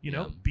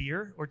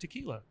 Beer or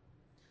tequila,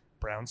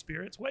 brown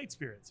spirits, white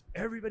spirits.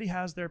 Everybody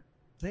has their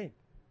thing.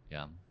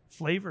 Yeah.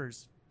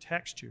 Flavors,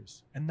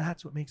 textures, and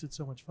that's what makes it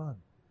so much fun.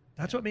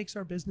 That's what makes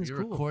our business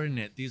You're cool. recording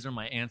it. These are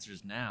my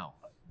answers now.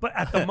 But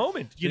at the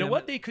moment, you know Damn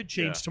what? it. They could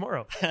change Yeah.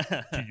 tomorrow.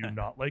 Do you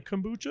not like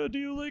kombucha? Do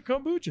you like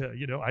kombucha?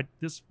 You know,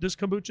 this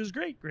kombucha is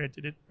great.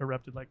 Granted, it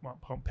erupted like Mont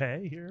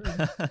Pompeii here.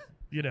 And,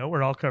 you know,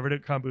 we're all covered in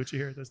kombucha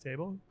here at this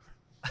table.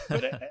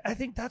 But I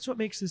think that's what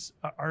makes this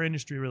our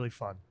industry really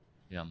fun.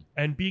 Yeah.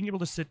 And being able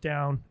to sit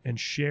down and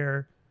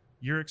share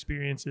your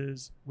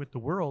experiences with the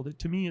world, it,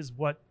 to me, is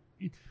what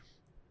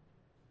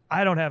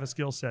I don't have a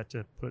skill set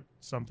to put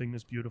something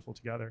this beautiful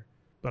together,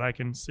 but I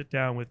can sit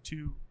down with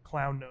two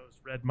clown nose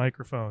red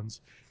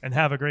microphones and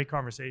have a great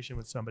conversation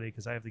with somebody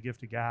because I have the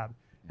gift of gab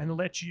and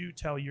let you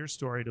tell your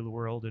story to the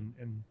world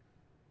and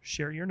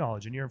share your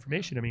knowledge and your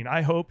information. I mean,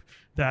 I hope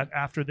that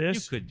after You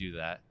this, could do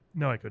that.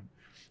 no, I couldn't.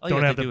 All Don't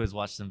you have have to the- do is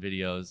watch some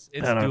videos.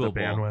 It's I don't have the doable.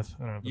 bandwidth.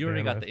 I don't have the You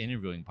already got bandwidth. the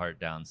interviewing part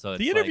down, so it's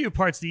The interview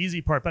part's the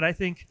easy part, but I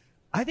think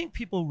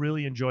people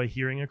really enjoy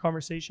hearing a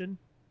conversation.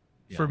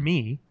 Yeah. For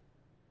me,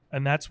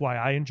 and that's why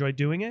I enjoy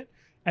doing it.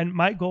 And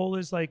my goal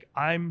is like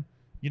I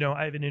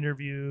have an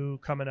interview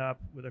coming up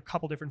with a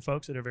couple different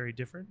folks that are very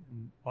different,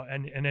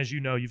 and as you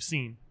know, you've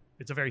seen,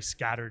 it's a very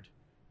scattered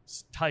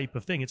type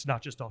of thing. It's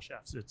not just all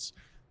chefs. It's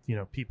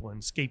people in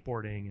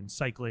skateboarding and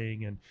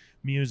cycling and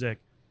music.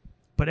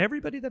 But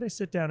everybody that I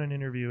sit down and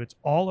interview, it's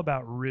all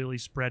about really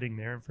spreading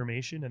their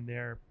information and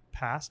their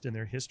past and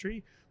their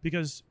history,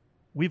 because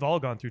we've all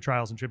gone through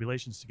trials and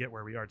tribulations to get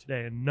where we are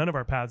today, and none of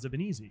our paths have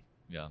been easy.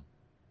 Yeah.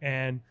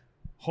 And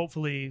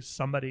hopefully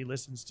somebody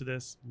listens to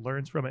this,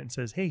 learns from it, and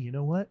says, hey, you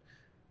know what?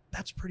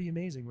 That's pretty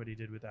amazing what he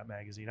did with that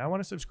magazine. I want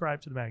to subscribe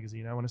to the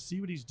magazine. I want to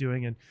see what he's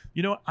doing. And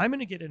you know what? I'm going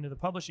to get into the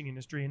publishing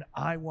industry and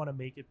I want to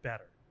make it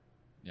better.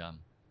 Yeah.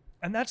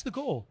 And that's the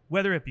goal,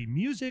 whether it be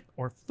music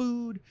or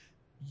food,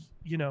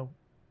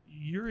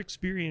 your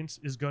experience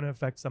is going to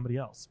affect somebody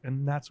else.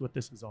 And that's what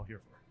this is all here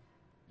for.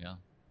 Yeah.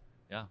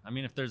 Yeah. I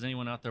mean, if there's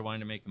anyone out there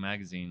wanting to make a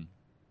magazine,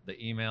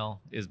 the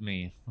email is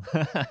me.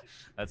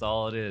 That's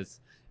all it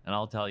is. And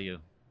I'll tell you.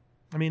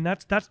 I mean,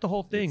 that's the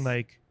whole thing. It's-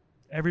 Like,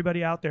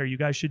 everybody out there, you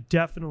guys should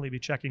definitely be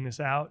checking this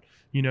out.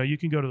 You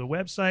can go to the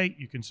website,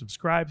 you can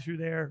subscribe through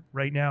there.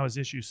 Right now is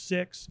issue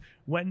 6.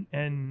 When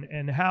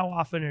and how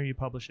often are you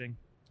publishing?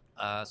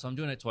 So I'm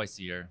doing it twice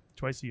a year.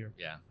 Twice a year.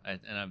 Yeah. And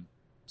I'm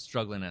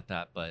struggling at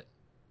that, but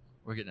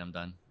we're getting them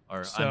done.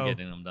 Or So- I'm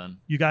getting them done.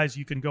 You guys,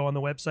 you can go on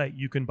the website,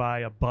 you can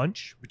buy a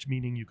bunch, which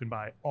meaning you can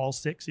buy all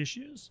 6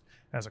 issues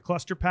as a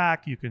cluster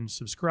pack. You can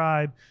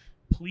subscribe.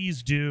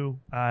 Please do.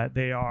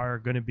 They are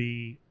going to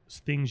be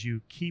things you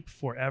keep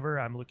forever.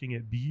 I'm looking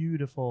at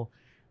beautiful,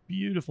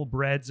 beautiful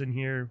breads in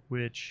here,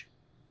 which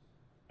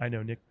I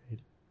know Nick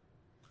made.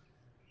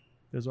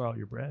 Those are all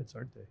your breads,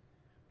 aren't they?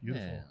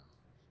 Beautiful. Yeah.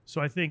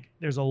 So I think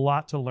there's a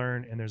lot to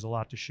learn and there's a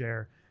lot to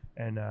share.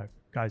 And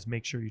guys,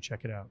 make sure you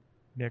check it out.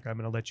 Nick, I'm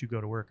going to let you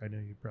go to work. I know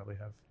you probably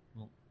have.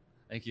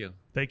 Thank you.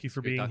 Thank you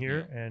for It's good being talking to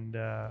here, and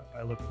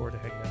I look forward to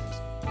hanging out with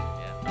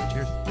you. Yeah.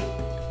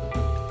 Cheers.